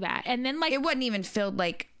fucking do that. And then like It wasn't even filled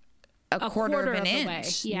like a quarter of an the way.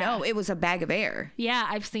 inch. Yeah. No, it was a bag of air. Yeah,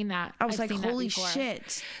 I've seen that. I was I've like, seen that holy before.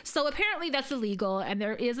 shit. So apparently that's illegal, and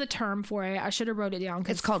there is a term for it. I should have wrote it down.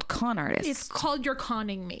 It's called con artist. It's called you're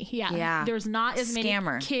conning me. Yeah. Yeah. There's not as Scammer.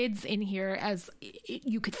 many kids in here as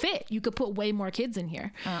you could fit. You could put way more kids in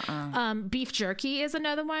here. Beef jerky is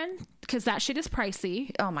another one because that shit is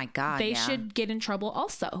pricey. Oh my God. They should get in trouble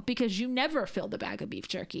also because you never fill the bag of beef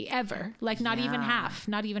jerky ever. Like not even half,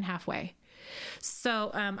 not even halfway.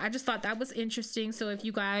 So I just thought that was interesting. So if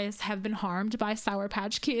you guys have been harmed by Sour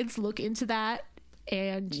Patch Kids, look into that,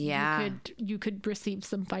 and you could receive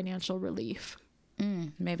some financial relief.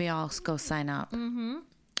 Maybe I'll go sign up.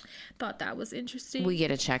 Thought that was interesting. We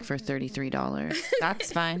get a check for $33.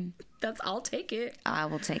 That's fine. I'll take it. I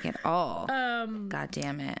will take it all. God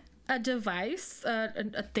damn it. A device,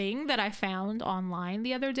 a thing that I found online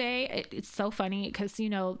the other day. It's so funny because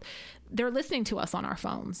they're listening to us on our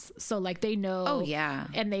phones, so like they know. Oh yeah.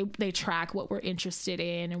 And they track what we're interested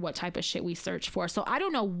in and what type of shit we search for. So I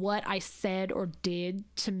don't know what I said or did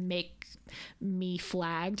to make me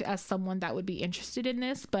flagged as someone that would be interested in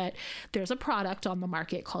this, but there's a product on the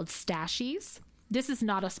market called Stashies. This is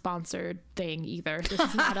not a sponsored thing either. This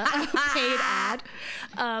is not a paid ad.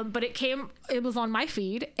 But it was on my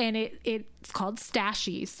feed, and it's called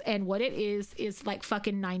Stashies. And what it is like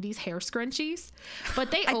fucking 90s hair scrunchies.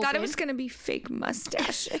 But I thought it was going to be fake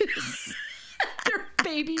mustaches. They're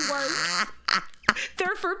baby ones.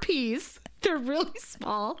 They're for peas. They're really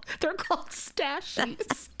small. They're called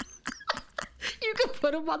Stashies. You can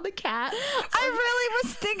put them on the cat. I really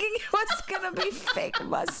was thinking it was going to be fake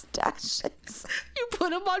mustaches. You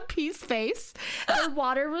put them on Pea's face. They're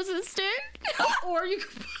water resistant. Or you can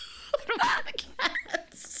put them on the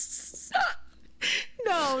cat's.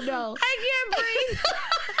 No. I can't breathe.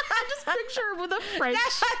 I just picture her with a French.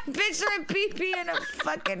 I'm picturing Pee-Pee in a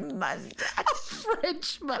fucking mustache.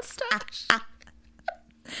 French mustache.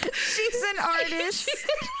 She's an artist.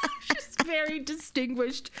 She's a very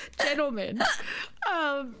distinguished gentleman.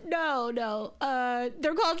 No.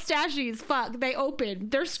 They're called Stashies. Fuck, they open.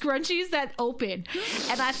 They're scrunchies that open.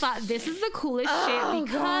 And I thought this is the coolest shit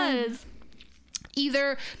because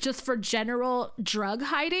either just for general drug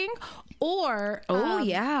hiding or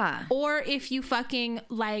or if you fucking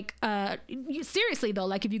like seriously though,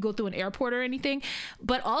 like if you go through an airport or anything,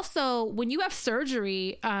 but also when you have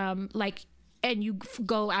surgery, like and you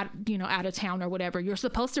go out of town or whatever, you're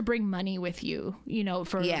supposed to bring money with you,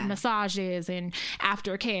 for massages and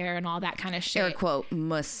aftercare and all that kind of shit. Air quote,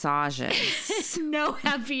 massages. No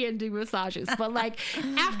happy ending massages, but like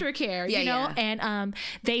aftercare, and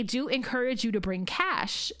they do encourage you to bring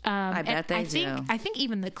cash. I bet they do. I think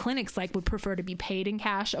even the clinics like would prefer to be paid in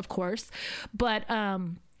cash, of course, but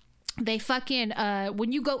they fucking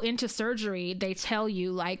when you go into surgery, they tell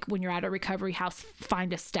you like when you're at a recovery house,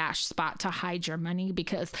 find a stash spot to hide your money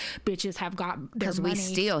because bitches have got their money. Because we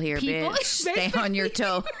steal here, bitch. Stay on your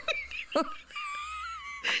toe.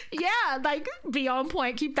 Yeah, like be on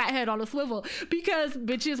point, keep that head on a swivel, because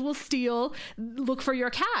bitches will look for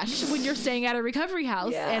your cash when you're staying at a recovery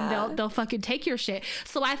house, and they'll fucking take your shit.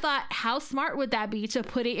 So I thought, how smart would that be to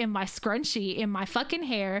put it in my scrunchie, in my fucking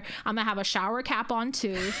hair? I'm gonna have a shower cap on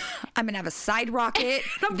too. I'm gonna have a side rocket.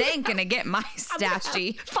 They ain't gonna get my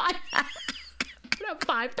stashy.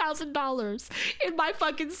 $5,000 in my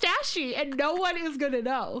fucking stashy, and no one is gonna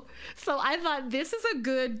know. So I thought this is a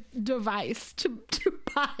good device to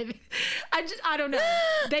buy. I don't know.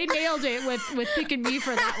 They nailed it with picking me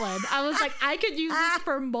for that one. I was like, I could use this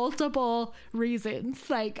for multiple reasons.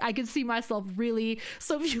 Like, I could see myself really.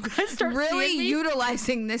 So if you guys start really seeing me,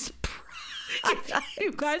 utilizing this. if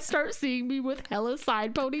you guys start seeing me with hella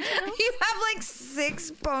side ponytails, You have like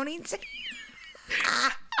 6 ponytails.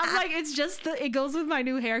 I'm like, it's just it goes with my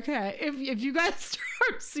new haircut. If you guys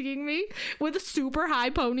start seeing me with super high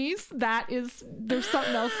ponies, there's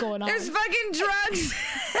something else going on. There's fucking drugs.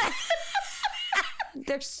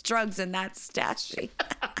 There's drugs in that stashy.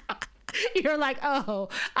 You're like, oh,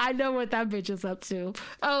 I know what that bitch is up to.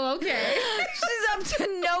 Oh, okay. She's up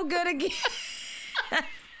to no good again.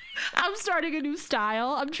 I'm starting a new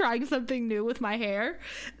style. I'm trying something new with my hair.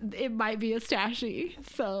 It might be a stashy.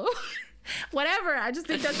 So whatever. I just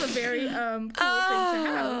think that's a very cool thing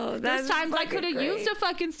to have. There's times I could have used a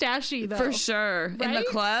fucking stashy though. For sure. Right? In the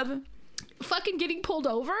club. Fucking getting pulled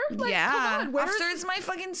over? Like, yeah. come on, Officer, it's my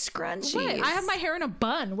fucking scrunchies. What? I have my hair in a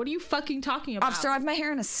bun. What are you fucking talking about? Officer, I have my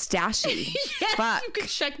hair in a stashy. Yes, fuck. you can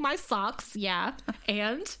check my socks. Yeah.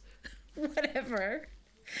 And whatever.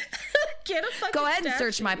 Get a fucking Go ahead and stashy.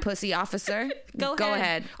 search my pussy, officer. Go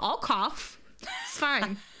ahead. I'll cough. It's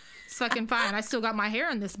fine. It's fucking fine. I still got my hair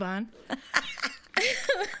in this bun.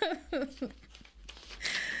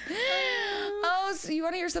 Oh, so you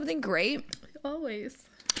want to hear something great? Always.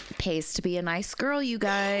 Pays to be a nice girl, you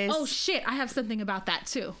guys. Oh shit, I have something about that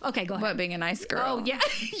too. Okay, go ahead. What, being a nice girl? Oh yeah.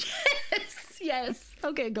 Yes.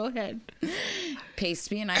 Okay, go ahead. Pays to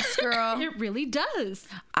be a nice girl. It really does.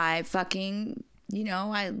 I fucking,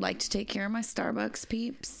 I like to take care of my Starbucks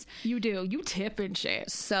peeps. You do. You tip and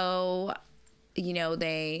shit. So,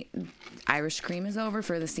 Irish cream is over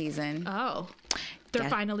for the season. Oh. They're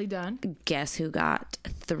finally done. Guess who got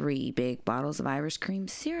 3 big bottles of Irish cream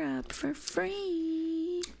syrup for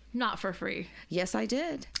free? Not for free. Yes, I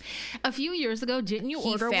did. A few years ago, didn't you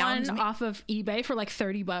order one off of eBay for like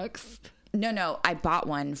 $30? No, I bought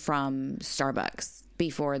one from Starbucks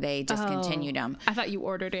before they discontinued them. I thought you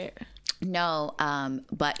ordered it. No,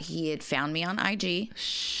 but he had found me on IG. He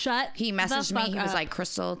messaged me. He was like,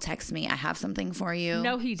 Crystal, text me. I have something for you.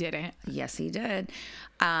 No, he didn't. Yes, he did.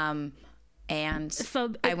 And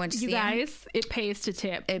so I went to see you guys, it pays to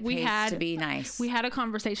tip. It pays to be nice. We had a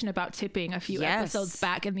conversation about tipping a few episodes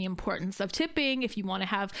back and the importance of tipping if you want to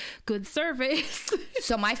have good service.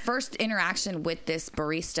 So my first interaction with this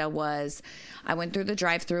barista was I went through the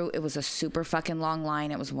drive-thru. It was a super fucking long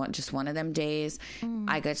line. It was just one of them days.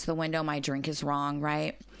 I get to the window. My drink is wrong,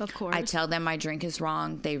 right? Of course. I tell them my drink is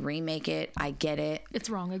wrong. They remake it. I get it. It's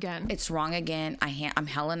wrong again. I'm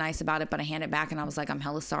hella nice about it, but I hand it back and I was like, I'm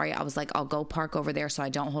hella sorry. I was like, I'll go park over there so I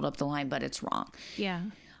don't hold up the line, but it's wrong. Yeah.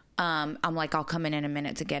 I'm like, I'll come in a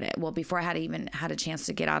minute to get it. Well, before I had even had a chance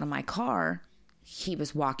to get out of my car, he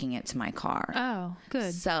was walking it to my car. Oh,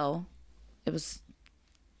 good. So it was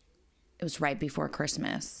right before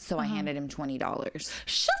Christmas. So I handed him $20.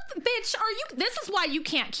 Shut the bitch. This is why you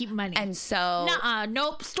can't keep money. And so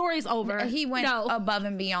nope, story's over. He went above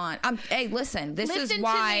and beyond. Hey, listen is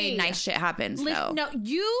why nice shit happens. No,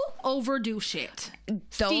 you overdo shit.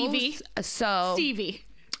 Stevie.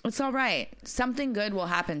 It's all right. Something good will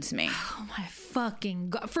happen to me. Oh my fucking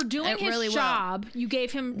God. For doing his job, you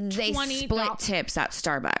gave him $20. They split tips at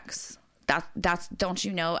Starbucks. That's don't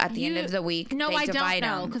you know at the end of the week no, they I divide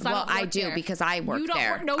don't know, them. Well, I do there. Because I work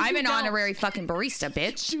there. I'm an honorary fucking barista,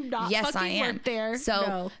 bitch. Do not yes, I am. Work there.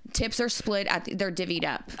 So tips are split they're divvied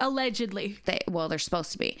up. Allegedly. They're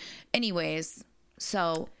supposed to be. Anyways,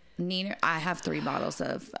 so Nina, I have 3 bottles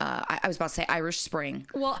of I was about to say Irish Spring.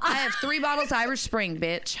 Well, I have 3 bottles of Irish Spring,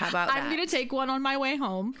 bitch. How about that? I'm gonna take one on my way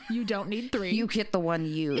home. You don't need 3. You get the one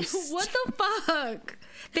used. What the fuck?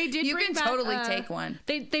 They did. You can totally take one.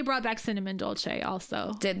 They brought back cinnamon dolce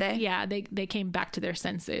also. Did they? Yeah, they came back to their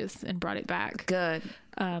senses and brought it back. Good.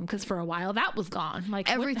 Because for a while that was gone.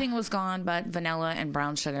 Like everything was gone, but vanilla and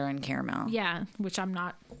brown sugar and caramel. Yeah, which I'm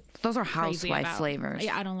not. Those are housewife flavors.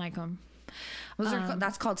 Yeah, I don't like them.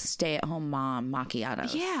 That's called stay-at-home mom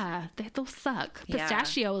macchiatos. Yeah, they'll suck.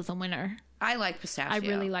 Pistachio is a winner. I like pistachio. I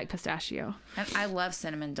really like pistachio. And I love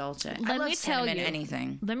cinnamon dolce. I love cinnamon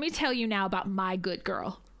anything. Let me tell you now about my good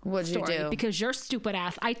girl. What'd you story do? because your stupid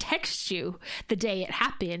ass, I text you the day it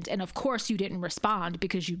happened, and of course you didn't respond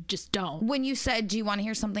because you just don't. When you said, do you want to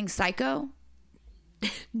hear something psycho?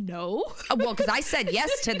 No. Well, because I said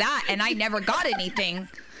yes to that and I never got anything.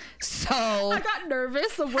 So I got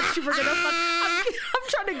nervous of what you were gonna I'm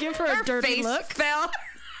trying to give her a dirty face look. fell.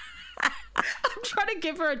 I'm trying to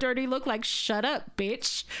give her a dirty look like, shut up,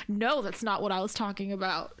 bitch. No, that's not what I was talking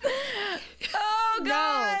about. Oh,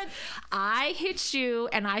 God. No. I hit you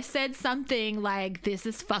and I said something like, this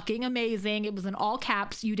is fucking amazing. It was in all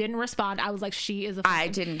caps. You didn't respond. I was like, she is a fucking, I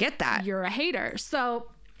didn't get that. you're a hater. So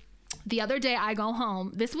the other day I go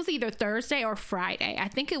home. This was either Thursday or Friday. I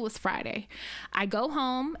think it was Friday. I go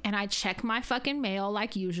home and I check my fucking mail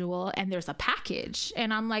like usual, and there's a package.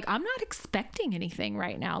 And I'm like, I'm not expecting anything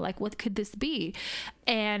right now. Like, what could this be?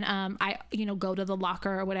 And I, go to the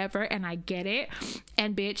locker or whatever, and I get it.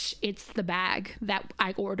 And bitch, it's the bag that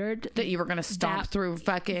I ordered. That you were going to stomp through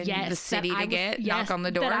fucking the city to get, knock on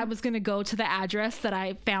the door. That I was going to go to the address that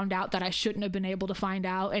I found out that I shouldn't have been able to find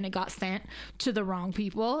out, and it got sent to the wrong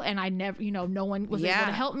people. And I never, no one was able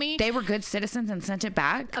to help me. They were good citizens and sent it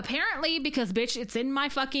back? Apparently, because bitch, it's in my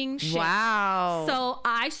fucking shit. Wow. So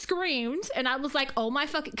I screamed and I was like, oh my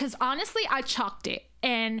fucking, because honestly, I chalked it.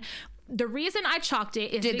 And the reason I chalked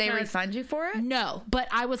it is Did they refund you for it? No, but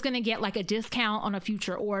I was going to get like a discount on a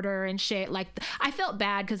future order and shit. Like, I felt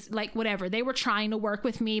bad because like whatever, they were trying to work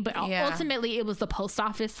with me, but ultimately it was the post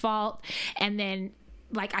office fault. And then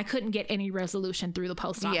like I couldn't get any resolution through the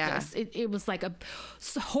post office. It was like a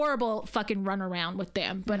horrible fucking runaround with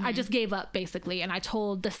them. But I just gave up basically. And I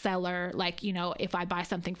told the seller, like, if I buy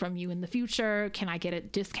something from you in the future, can I get a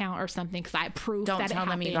discount or something? Because I have proof that it happened. Don't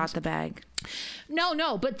tell them you got the bag.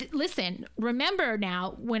 No. But listen, remember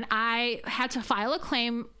now when I had to file a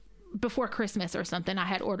claim before Christmas or something, I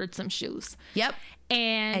had ordered some shoes. Yep.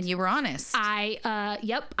 And you were honest. I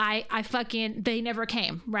fucking, they never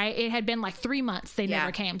came, right? It had been like 3 months. They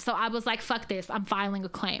never came. So I was like, fuck this. I'm filing a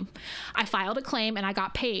claim. I filed a claim and I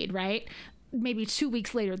got paid, right? Maybe 2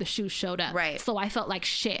 weeks later, the shoes showed up. Right. So I felt like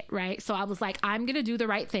shit, right? So I was like, I'm going to do the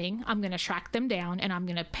right thing. I'm going to track them down and I'm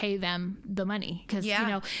going to pay them the money. Because,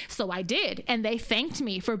 so I did. And they thanked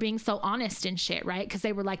me for being so honest and shit, right? Because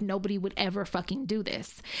they were like, nobody would ever fucking do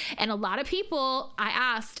this. And a lot of people, I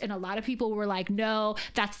asked, and a lot of people were like, no,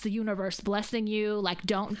 that's the universe blessing you. Like,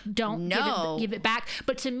 don't give it back.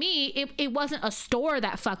 But to me, it wasn't a store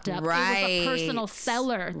that fucked up. Right. It was a personal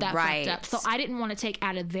seller that fucked up. So I didn't want to take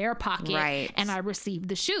out of their pocket. Right. And I received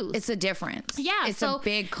the shoes. It's a difference. Yeah. It's a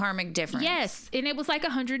big karmic difference. Yes. And it was like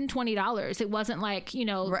 $120. It wasn't like,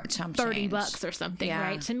 $30 or something,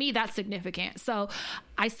 right? To me, that's significant. So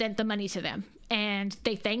I sent the money to them. And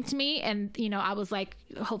they thanked me, and I was like,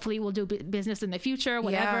 hopefully we'll do business in the future,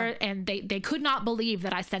 whatever. Yeah. And they could not believe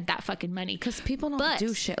that I sent that fucking money, because people don't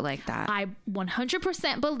do shit like that. I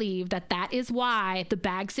 100% believe that is why the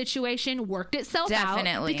bag situation worked itself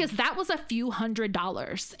out, because that was a few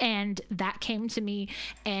 $100s, and that came to me.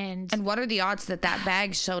 And what are the odds that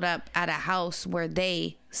bag showed up at a house where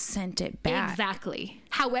they sent it back? Exactly.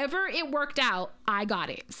 However it worked out, I got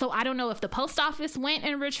it. So I don't know if the post office went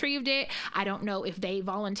and retrieved it. I don't know if they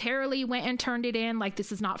voluntarily went and turned it in, like,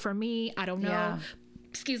 this is not for me. I don't know. Yeah.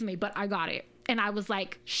 Excuse me, but I got it. And I was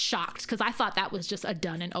like shocked, because I thought that was just a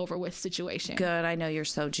done and over with situation. Good. I know you're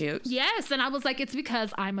so juiced. Yes. And I was like, it's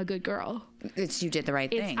because I'm a good girl. You did the right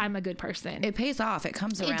thing. I'm a good person. It pays off. It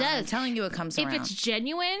comes around. It does. I'm telling you, it comes around. If it's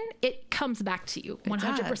genuine, it comes back to you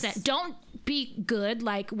 100%. Don't be good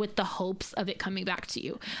like with the hopes of it coming back to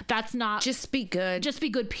you. That's not. Just be good. Just be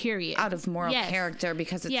good, period. Out of moral character,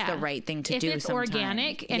 because it's the right thing to do. If it's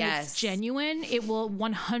organic and it's genuine, it will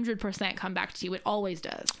 100% come back to you. It always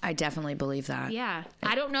does. I definitely believe that. Yeah.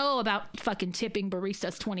 I don't know about fucking tipping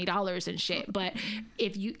baristas $20 and shit, but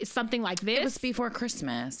if something like this. It was before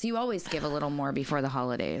Christmas. You always give a little more before the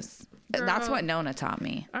holidays. Girl. That's what Nona taught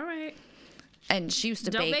me. All right. And she used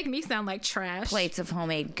to Don't make me sound like trash. Plates of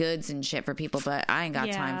homemade goods and shit for people, but I ain't got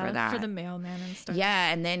time for that. For the mailman and stuff.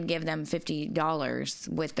 Yeah, and then give them $50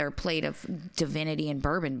 with their plate of divinity and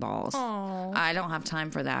bourbon balls. Aww. I don't have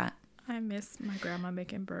time for that. I miss my grandma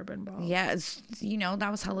making bourbon balls. Yeah,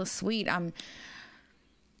 that was hella sweet.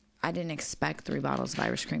 I didn't expect 3 bottles of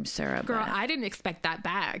Irish cream syrup. Girl, I didn't expect that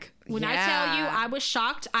bag. When I tell you, I was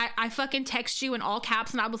shocked. I fucking text you in all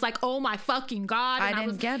caps, and I was like, oh my fucking God. And I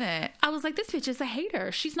didn't get it. I was like, this bitch is a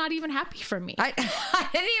hater. She's not even happy for me. I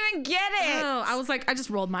didn't even get it. Oh, I was like, I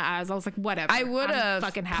just rolled my eyes. I was like, whatever. I would have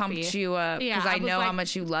pumped you up, because I know how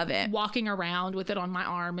much you love it. Walking around with it on my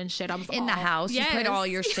arm and shit. I was in the house. Yes. You put all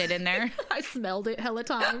your shit in there. I smelled it hella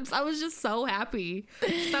times. I was just so happy.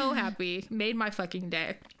 So happy. Made my fucking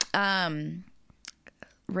day.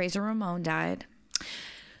 Razor Ramon died.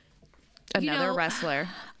 Another wrestler.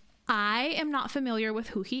 I am not familiar with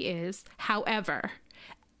who he is. However,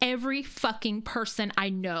 every fucking person I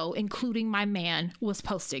know, including my man, was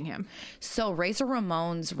posting him. So Razor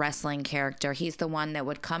Ramon's wrestling character, he's the one that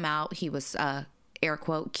would come out. He was air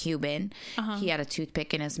quote Cuban. He had a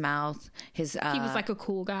toothpick in his mouth. He was like a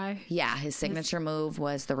cool guy. Yeah, his signature move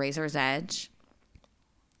was the Razor's Edge.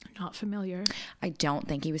 Not familiar. I don't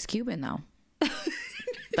think he was Cuban though.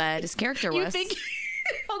 But his character was. You think?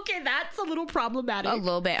 Okay, that's a little problematic. A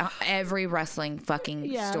little bit. Every wrestling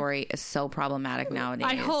fucking story is so problematic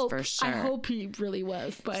nowadays. For sure. I hope he really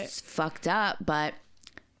was, but it's fucked up. But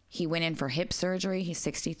he went in for hip surgery. He's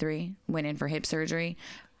 63. Went in for hip surgery.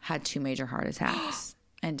 Had 2 major heart attacks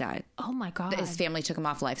and died. Oh my God. His family took him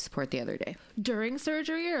off life support the other day. During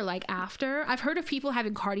surgery or like after? I've heard of people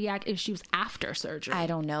having cardiac issues after surgery. I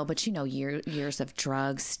don't know, but years of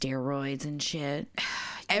drugs, steroids and shit.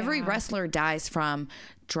 Every wrestler dies from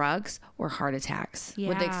drugs or heart attacks,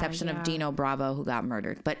 with the exception of Dino Bravo, who got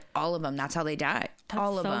murdered. But all of them, that's how they die.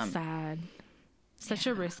 All of them. Sad. Such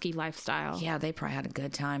a risky lifestyle. Yeah, they probably had a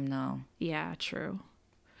good time though. Yeah, true.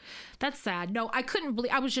 That's sad. No, I couldn't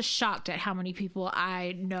believe. I was just shocked at how many people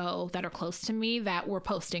I know that are close to me that were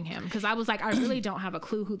posting him, because I was like, I really don't have a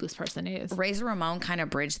clue who this person is. Razor Ramon kind of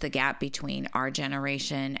bridged the gap between our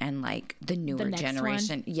generation and like the newer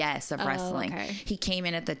generation. Yes, of wrestling. Okay. He came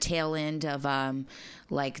in at the tail end of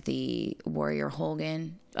like the Warrior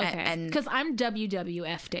Hogan. Okay, and because I'm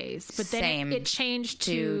WWF days, but then it changed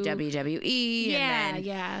to WWE. Yeah, and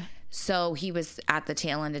yeah. So he was at the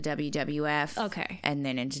tail end of WWF. Okay. And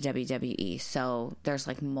then into WWE. So there's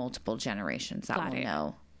like multiple generations that will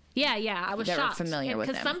know. Yeah. I was shocked. Familiar with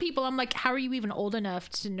him. Because some people, I'm like, how are you even old enough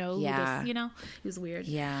to know who this, you know? It was weird.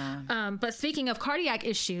 Yeah. But speaking of cardiac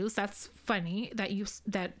issues, that's funny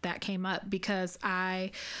that that came up, because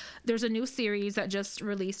there's a new series that just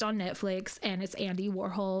released on Netflix, and it's Andy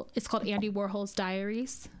Warhol. It's called Andy Warhol's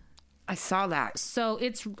Diaries. I saw that. So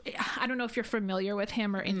I don't know if you're familiar with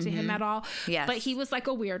him or into him at all. Yes. But he was like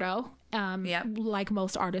a weirdo, like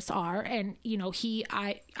most artists are. And, you know,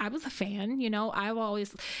 I was a fan, you know,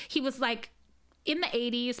 he was like in the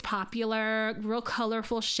 80s, popular, real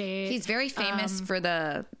colorful shit. He's very famous for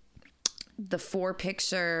the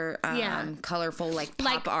 4-picture, colorful, like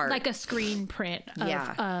pop art. Like a screen print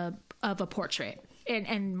of a portrait.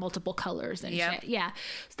 And multiple colors and shit. Yeah.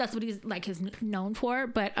 So that's what he's known for.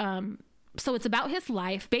 But so it's about his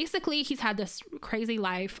life. Basically, he's had this crazy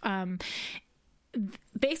life.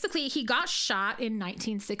 Basically, he got shot in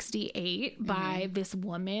 1968 by this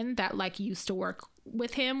woman that like used to work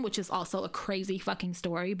with him, which is also a crazy fucking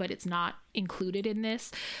story, but it's not included in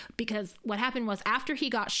this, because what happened was after he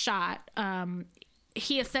got shot,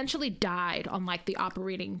 he essentially died on like the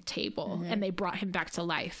operating table, and they brought him back to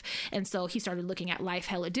life. And so he started looking at life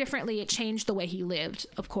hella differently. It changed the way he lived,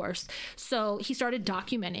 of course. So he started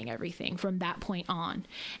documenting everything from that point on.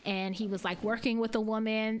 And he was like working with a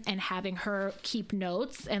woman and having her keep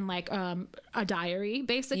notes and like a diary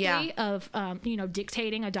basically of, you know,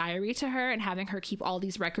 dictating a diary to her and having her keep all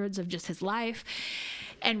these records of just his life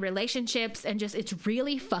and relationships, and just it's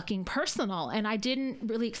really fucking personal. And I didn't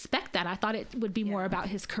really expect that. I thought it would be more about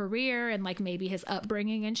his career and like maybe his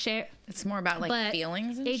upbringing and shit. It's more about like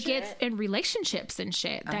feelings and shit. Gets in relationships and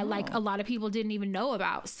shit that like a lot of people didn't even know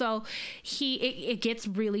about. So it gets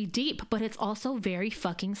really deep, but it's also very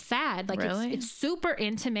fucking sad. Like it's super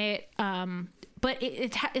intimate. But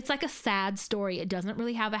it's like a sad story. It doesn't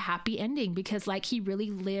really have a happy ending, because like he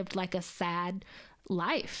really lived like a sad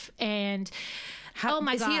life. And oh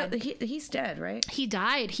my God. He's dead, right? He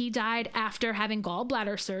died after having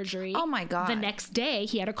gallbladder surgery. Oh my God. The next day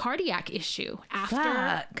he had a cardiac issue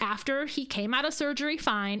after he came out of surgery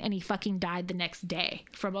fine, and he fucking died the next day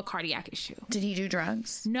from a cardiac issue. Did he do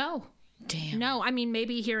drugs? No. Damn. No, I mean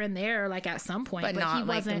maybe here and there, like at some point, but not he wasn't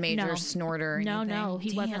like the major snorter or anything. No,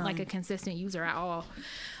 he wasn't like a consistent user at all.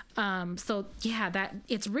 So yeah, that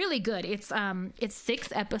it's really good. It's 6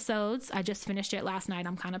 episodes. I just finished it last night.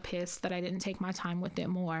 I'm kind of pissed that I didn't take my time with it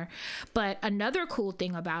more. But another cool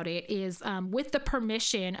thing about it is, with the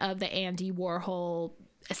permission of the Andy Warhol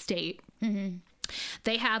estate,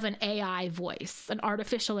 they have an AI voice, an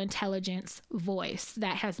artificial intelligence voice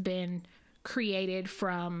that has been created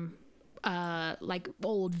from like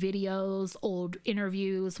old videos, old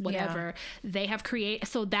interviews, whatever they have created,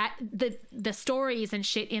 so that the stories and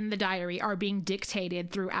shit in the diary are being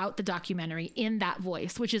dictated throughout the documentary in that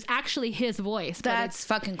voice, which is actually his voice. That's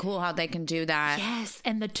fucking cool how they can do that. Yes,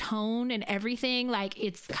 and the tone and everything, like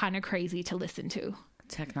it's kind of crazy to listen to.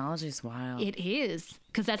 Technology's wild. It is,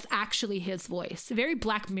 because that's actually his voice. Very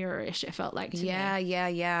Black Mirror-ish, it felt like to me.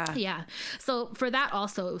 Yeah. So for that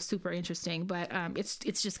also, it was super interesting, but it's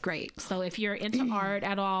just great. So if you're into art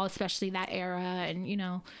at all, especially that era, and you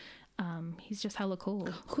know, he's just hella cool.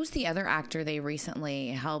 Who's the other actor they recently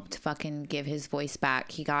helped fucking give his voice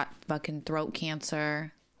back? He got fucking throat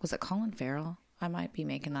cancer. Was it Colin Farrell? I might be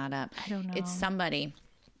making that up. I don't know. It's somebody.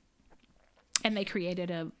 And they created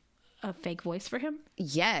a fake voice for him?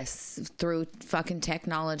 Yes, through fucking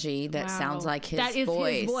technology that sounds like his voice. That is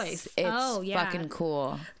his voice. It's fucking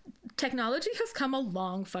cool. Technology has come a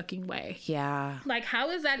long fucking way. Yeah. Like, how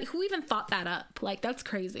is that? Who even thought that up? Like, that's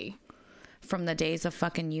crazy. From the days of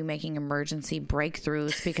fucking you making emergency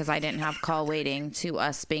breakthroughs because I didn't have call waiting to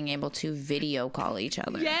us being able to video call each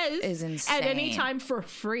other. Yes. Is insane. At any time for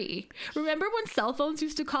free. Remember when cell phones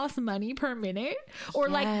used to cost money per minute? Or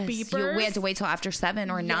like beepers? We had to wait till after 7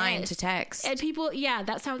 or 9 to text. And people,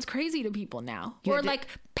 that sounds crazy to people now. Or like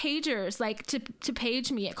pagers, like to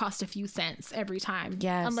page me, it cost a few cents every time.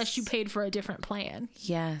 Yes. Unless you paid for a different plan.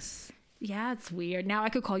 Yes. Yeah, it's weird. Now I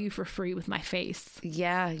could call you for free with my face.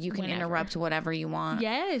 Yeah, you can interrupt whatever you want.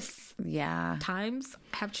 Yes. Yeah. Times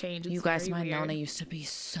have changed. It's you guys, my weird. Nona used to be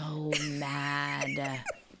so mad.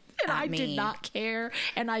 And I did not care.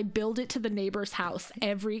 And I billed it to the neighbor's house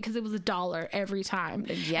because it was $1 every time.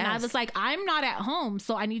 Yes. And I was like, I'm not at home,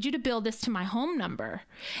 so I need you to bill this to my home number.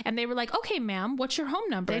 And they were like, okay, ma'am, what's your home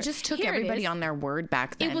number? They just took everybody on their word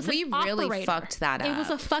back then. It was we really fucked that up. It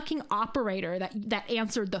was a fucking operator that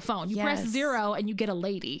answered the phone. You press 0 and you get a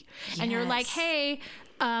lady. And you're like, hey,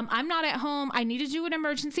 I'm not at home. I need to do an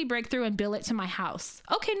emergency breakthrough and bill it to my house.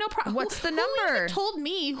 Okay, no problem. What's the number? Who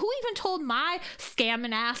even told my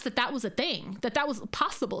scamming ass that was a thing, that was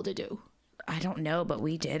possible to do? I don't know, but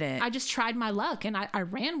we did it. I just tried my luck and I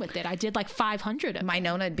ran with it. I did like 500 of my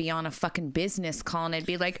Nona would be on a fucking business call and it'd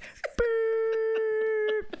be like,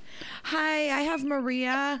 burp. Hi, I have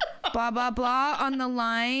Maria, blah, blah, blah, on the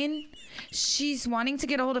line. She's wanting to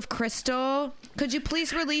get a hold of Crystal. Could you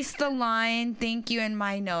please release the line? Thank you. And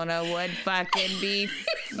my Nona would fucking be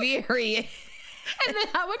furious. And then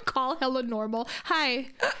I would call hella normal. Hi.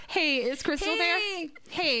 Hey, is Crystal there?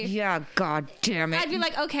 Hey. Yeah, god damn it. I'd be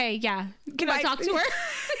like, okay, yeah. Can I talk to her?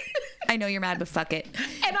 I know you're mad, but fuck it.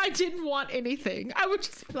 And I didn't want anything. I would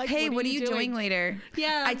just be like, hey, what are you doing later?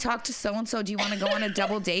 Yeah. I talked to so-and-so. Do you want to go on a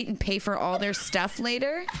double date and pay for all their stuff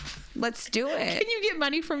later? Let's do it. Can you get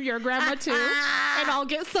money from your grandma too? And I'll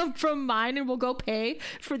get some from mine and we'll go pay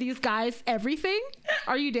for these guys everything?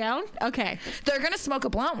 Are you down? Okay. They're going to smoke a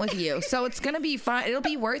blunt with you, so it's going to be fun. It'll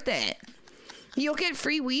be worth it. You'll get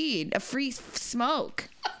free weed, a free smoke.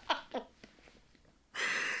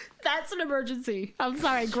 That's an emergency. I'm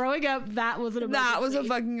sorry. Growing up, that was an emergency. That was a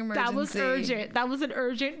fucking emergency. That was urgent. That was an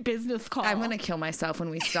urgent business call. I'm going to kill myself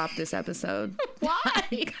when we stop this episode.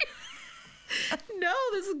 Why? No,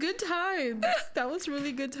 this is good times. That was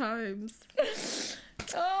really good times.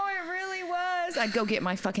 Oh, it really was. I'd go get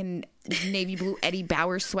my fucking navy blue Eddie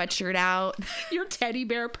Bauer sweatshirt out. Your teddy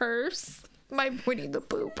bear purse. My Winnie the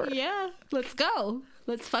Pooh purse. Yeah, let's go.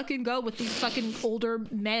 Let's fucking go with these fucking older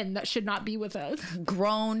men that should not be with us.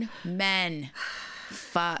 Grown men.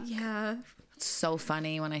 Fuck. Yeah. It's so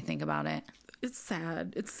funny when I think about it. It's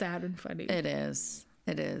sad. It's sad and funny. It is.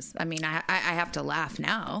 It is. I mean, I have to laugh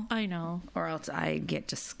now. I know. Or else I get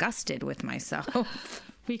disgusted with myself.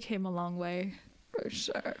 We came a long way. For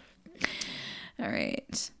sure. All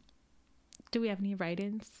right. Do we have any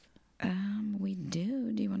write-ins? We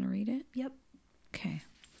do. Do you want to read it? Yep. Okay.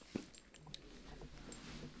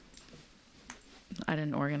 I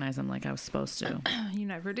didn't organize them like I was supposed to. You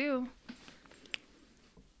never do.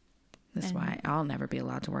 This is why I'll never be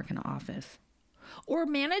allowed to work in an office. Or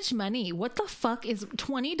manage money. What the fuck is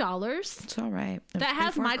 $20? It's all right. That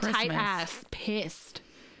has my tight ass pissed.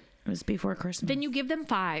 It was before Christmas. Then you give them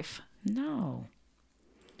 $5. No.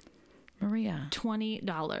 Maria.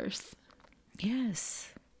 $20. Yes.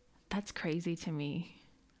 That's crazy to me.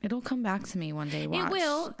 It'll come back to me one day. Watch. It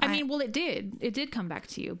will. I mean, well, it did. It did come back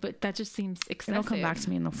to you, but that just seems excessive. It'll come back to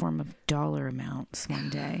me in the form of dollar amounts one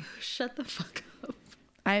day. Shut the fuck up.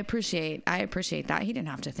 I appreciate that. He didn't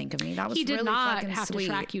have to think of me. That was he did really not fucking have sweet.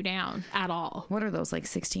 To track you down at all. What are those, like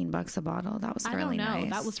 $16 a bottle? That was really nice. I don't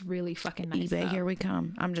know. That was really fucking nice. eBay, here we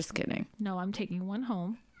come. I'm just kidding. No, I'm taking one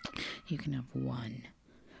home. You can have one.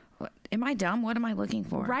 What, am I dumb? What am I looking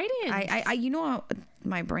for? Write-ins. I you know how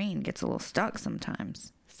my brain gets a little stuck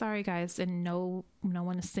sometimes. Sorry, guys, and no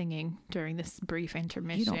one is singing during this brief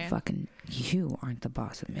intermission. You aren't the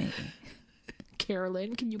boss of me.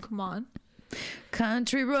 Carolyn, can you come on?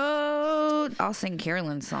 Country Road. I'll sing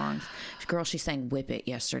Carolyn's songs. Girl, she sang Whip It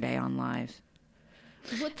yesterday on live.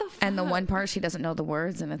 What the fuck? And the one part she doesn't know the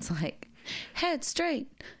words, and it's like, head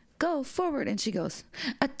straight, go forward, and she goes,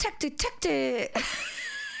 attacked it.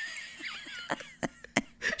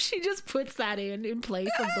 She just puts that in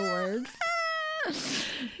place of the words.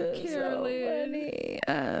 Carolyn. So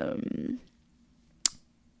funny.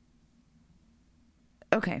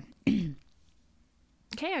 Okay.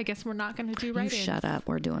 Okay, I guess we're not going to do You write-ins. shut up.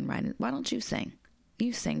 We're doing write-ins. Why don't you sing?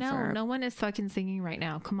 You sing for... No one is fucking singing right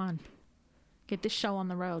now. Come on. Get this show on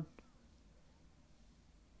the road.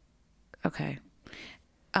 Okay.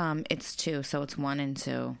 It's 2, so it's 1 and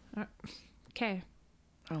 2. Okay.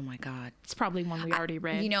 Oh my God. It's probably one we already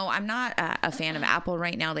read. You know, I'm not a fan of Apple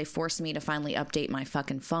right now. They forced me to finally update my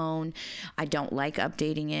fucking phone. I don't like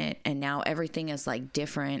updating it. And now everything is like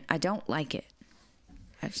different. I don't like it.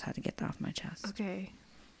 I just had to get that off my chest. Okay.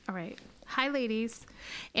 All right. Hi, ladies.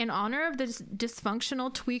 In honor of the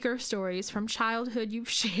dysfunctional tweaker stories from childhood you've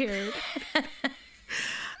shared,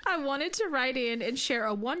 I wanted to write in and share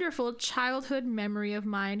a wonderful childhood memory of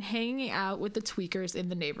mine hanging out with the tweakers in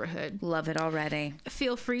the neighborhood. Love it already.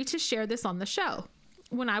 Feel free to share this on the show.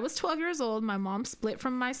 When I was 12 years old, my mom split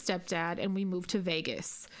from my stepdad and we moved to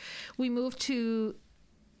Vegas. We moved to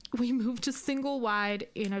single wide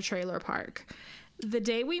in a trailer park. The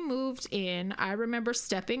day we moved in, I remember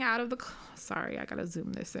stepping out of the... Sorry, I gotta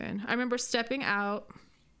zoom this in. I remember stepping out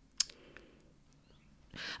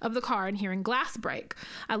of the car and hearing glass break.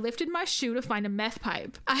 I lifted my shoe to find a meth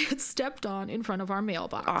pipe I had stepped on in front of our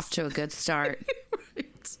mailbox. Off to a good start.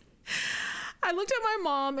 Right. I looked at my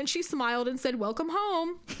mom and she smiled and said, "Welcome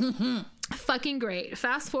home." Fucking great.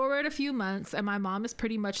 Fast forward a few months and my mom is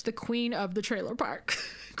pretty much the queen of the trailer park.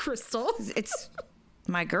 Crystal. It's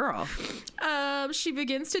my girl. She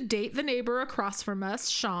begins to date the neighbor across from us,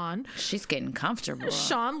 Sean. She's getting comfortable.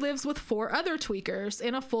 Sean lives with 4 other tweakers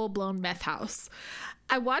in a full-blown meth house.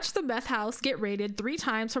 I watched the meth house get raided 3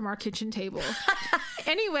 times from our kitchen table.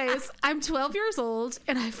 Anyways, I'm 12 years old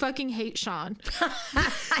and I fucking hate Sean.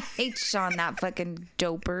 I hate Sean, that fucking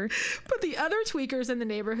doper. But the other tweakers in the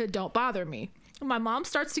neighborhood don't bother me. My mom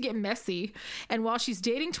starts to get messy, and while she's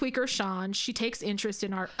dating tweaker Sean, she takes interest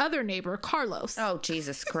in our other neighbor, Carlos. Oh,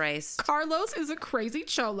 Jesus Christ. Carlos is a crazy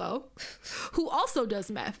cholo who also does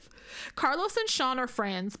meth. Carlos and Sean are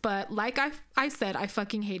friends, but like I said, I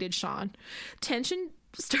fucking hated Sean. Tension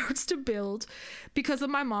starts to build because of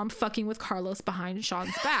my mom fucking with Carlos behind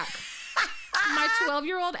Sean's back. My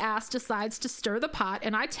 12-year-old ass decides to stir the pot,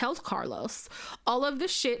 and I tell Carlos all of the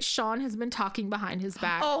shit Sean has been talking behind his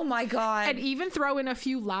back. Oh my God. And even throw in a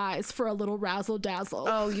few lies for a little razzle dazzle.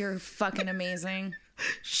 Oh, you're fucking amazing.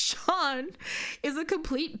 Sean is a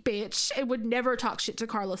complete bitch and would never talk shit to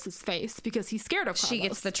Carlos's face because he's scared of Carlos. She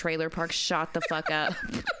gets the trailer park shot the fuck up.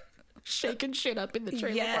 Shaking shit up in the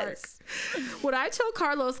trailer park. Yes. What I tell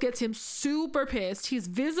Carlos gets him super pissed. He's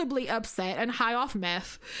visibly upset and high off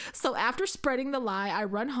meth. So after spreading the lie, I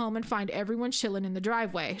run home and find everyone chilling in the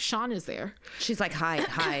driveway. Sean is there. She's like,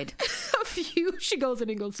 hide. She goes in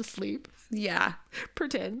and goes to sleep. Yeah.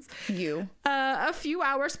 Pretends. You. A few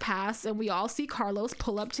hours pass and we all see Carlos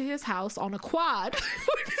pull up to his house on a quad.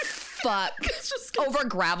 Fuck. Over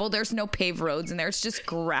gravel. There's no paved roads in there. It's just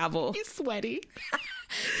gravel. He's sweaty.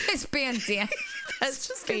 His bandana has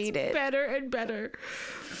Just faded. gets better and better.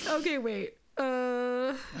 Okay, wait.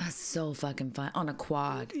 That's so fucking fun. On a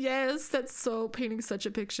quad. Yes, that's so painting such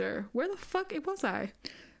a picture. Where the fuck was I?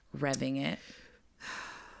 Revving it.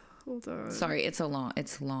 Hold on. Sorry, it's long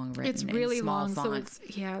written. It's really in small long, font. so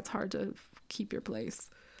it's hard to keep your place.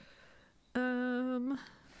 Okay.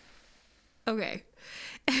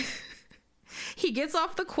 He gets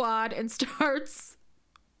off the quad and starts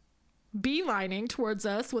beelining towards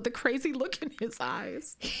us with a crazy look in his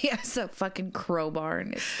eyes. He has a fucking crowbar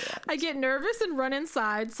in his hand. I get nervous and run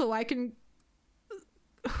inside so I can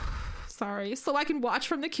watch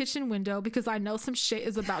from the kitchen window because I know some shit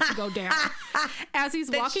is about to go down. As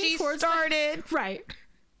he's walking towards right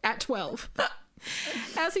at 12.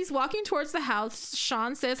 As he's walking towards the house,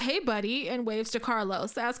 Sean says, "Hey, buddy," and waves to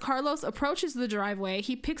Carlos. As Carlos approaches the driveway,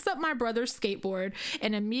 he picks up my brother's skateboard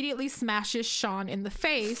and immediately smashes Sean in the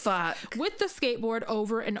face with the skateboard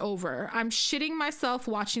over and over. I'm shitting myself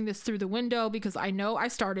watching this through the window because I know I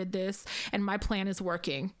started this and my plan is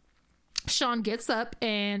working. Sean gets up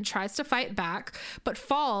and tries to fight back, but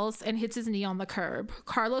falls and hits his knee on the curb.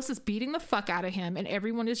 Carlos is beating the fuck out of him, and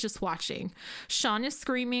everyone is just watching. Sean is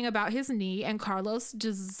screaming about his knee, and Carlos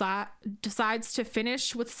decides to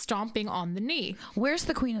finish with stomping on the knee. Where's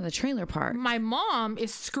the queen of the trailer park? My mom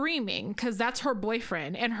is screaming because that's her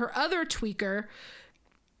boyfriend, and her other tweaker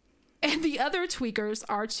And the other tweakers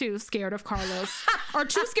are too scared of Carlos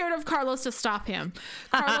to stop him.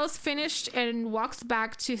 Carlos finished and walks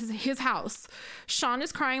back to his house. Sean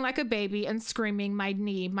is crying like a baby and screaming, my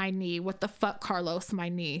knee, my knee. What the fuck, Carlos, my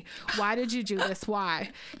knee? Why did you do this? Why?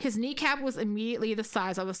 His kneecap was immediately the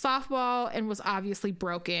size of a softball and was obviously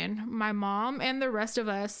broken. My mom and the rest of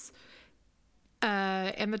us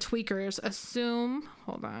and the tweakers assume...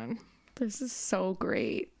 Hold on. This is so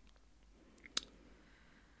great.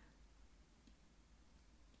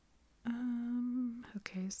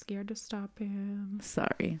 Okay, scared to stop him.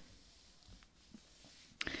 Sorry.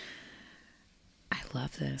 I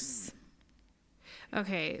love this.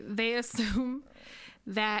 Okay, they assume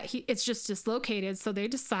that it's just dislocated, so they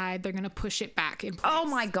decide they're going to push it back in place. Oh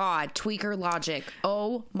my God, tweaker logic.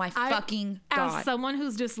 Oh my fucking God. As someone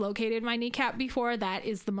who's dislocated my kneecap before, that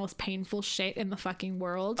is the most painful shit in the fucking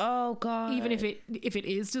world. Oh God. Even if it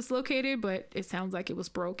is dislocated, but it sounds like it was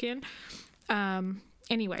broken.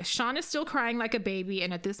 Anyway, Sean is still crying like a baby,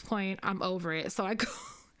 and at this point, I'm over it. So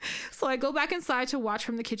I go back inside to watch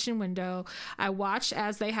from the kitchen window. I watch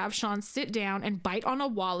as they have Sean sit down and bite on a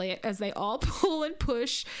wallet as they all pull and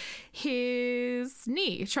push his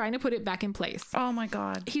knee, trying to put it back in place. Oh my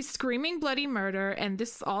God. He's screaming bloody murder, and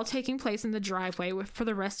this is all taking place in the driveway for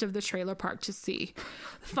the rest of the trailer park to see.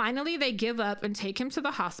 Finally, they give up and take him to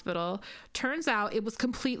the hospital. Turns out it was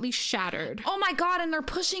completely shattered. Oh my God, and they're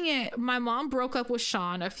pushing it. My mom broke up with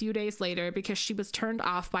Sean a few days later because she was turned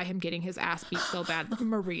off by him getting his ass beat so bad.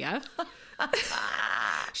 Maria.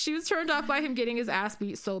 She was turned off by him getting his ass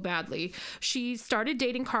beat so badly. She started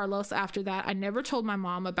dating Carlos after that. I never told my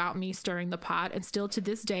mom about me stirring the pot, and still to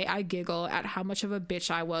this day I giggle at how much of a bitch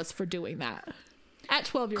I was for doing that. At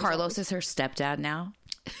 12 years old. Carlos is her stepdad now.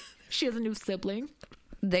 She has a new sibling.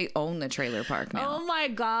 They own the trailer park now. Oh my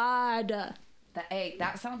God.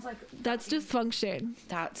 That sounds like... That's dysfunction.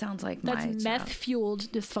 That sounds like That's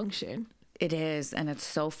meth-fueled dysfunction. It is, and it's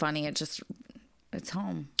so funny. It's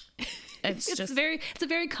home. It's a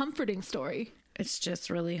very comforting story. It's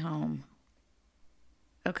just really home.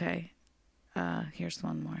 Okay. Here's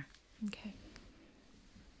one more. Okay.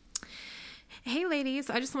 Hey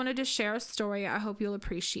ladies, I just wanted to share a story I hope you'll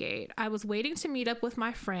appreciate. I was waiting to meet up with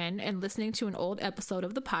my friend and listening to an old episode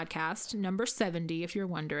of the podcast, number 70 if you're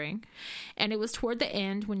wondering. And it was toward the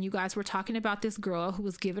end when you guys were talking about this girl who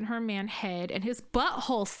was giving her man head and his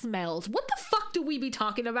butthole smelled. What the fuck do we be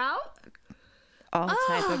talking about? All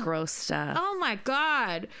type of gross stuff. Oh my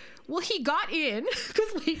God. Well, he got in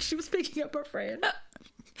because she was picking up her friend.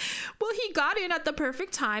 Well, he got in at the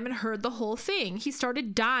perfect time and heard the whole thing. He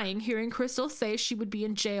started dying hearing Crystal say she would be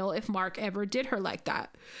in jail if Mark ever did her like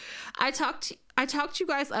that. I talked you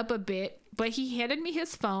guys up a bit, but he handed me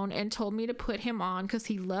his phone and told me to put him on because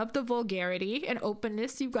he loved the vulgarity and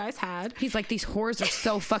openness you guys had. He's like, these whores are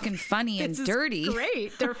so fucking funny and dirty.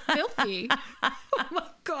 Great. They're filthy. Oh my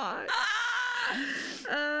God.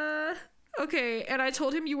 Okay, and I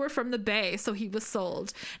told him you were from the Bay, so he was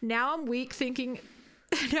sold. Now I'm weak thinking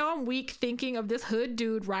of this hood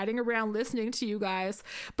dude riding around listening to you guys,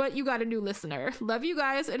 but you got a new listener. Love you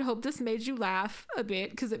guys and hope this made you laugh a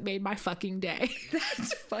bit because it made my fucking day.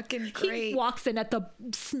 That's fucking great. He walks in at the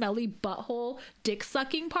smelly butthole dick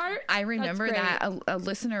sucking part. I remember that a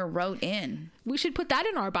listener wrote in. We should put that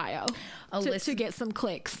in our bio to get some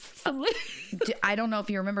clicks. I don't know if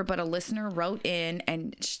you remember, but a listener wrote in,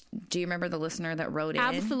 and do you remember the listener that wrote in?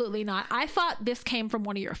 Absolutely not. I thought this came from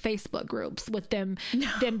one of your Facebook groups with them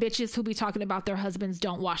bitches who be talking about their husbands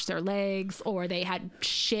don't wash their legs or they had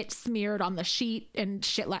shit smeared on the sheet and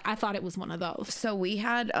shit. Like, I thought it was one of those. So we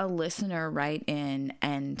had a listener write in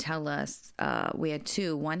and tell us, we had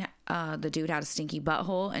two. One, the dude had a stinky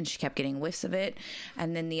butthole and she kept getting whiffs of it.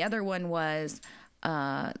 And then the other one was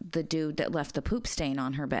the dude that left the poop stain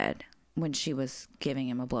on her bed when she was giving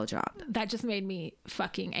him a blowjob. That just made me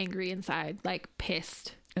fucking angry inside, like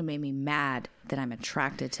pissed. It made me mad that I'm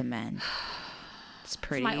attracted to men. It's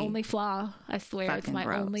pretty. It's my only flaw. I swear, it's my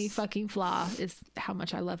gross. only fucking flaw is how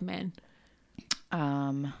much I love men.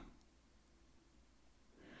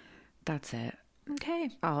 That's it. Okay.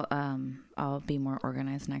 I'll be more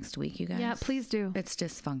organized next week, you guys. Yeah, please do. It's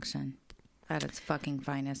dysfunction at its fucking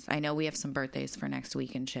finest. I know we have some birthdays for next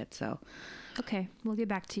week and shit, so. Okay, we'll get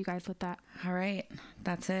back to you guys with that. All right,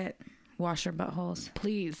 that's it. Wash your buttholes.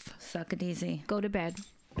 Please. Suck it easy. Go to bed.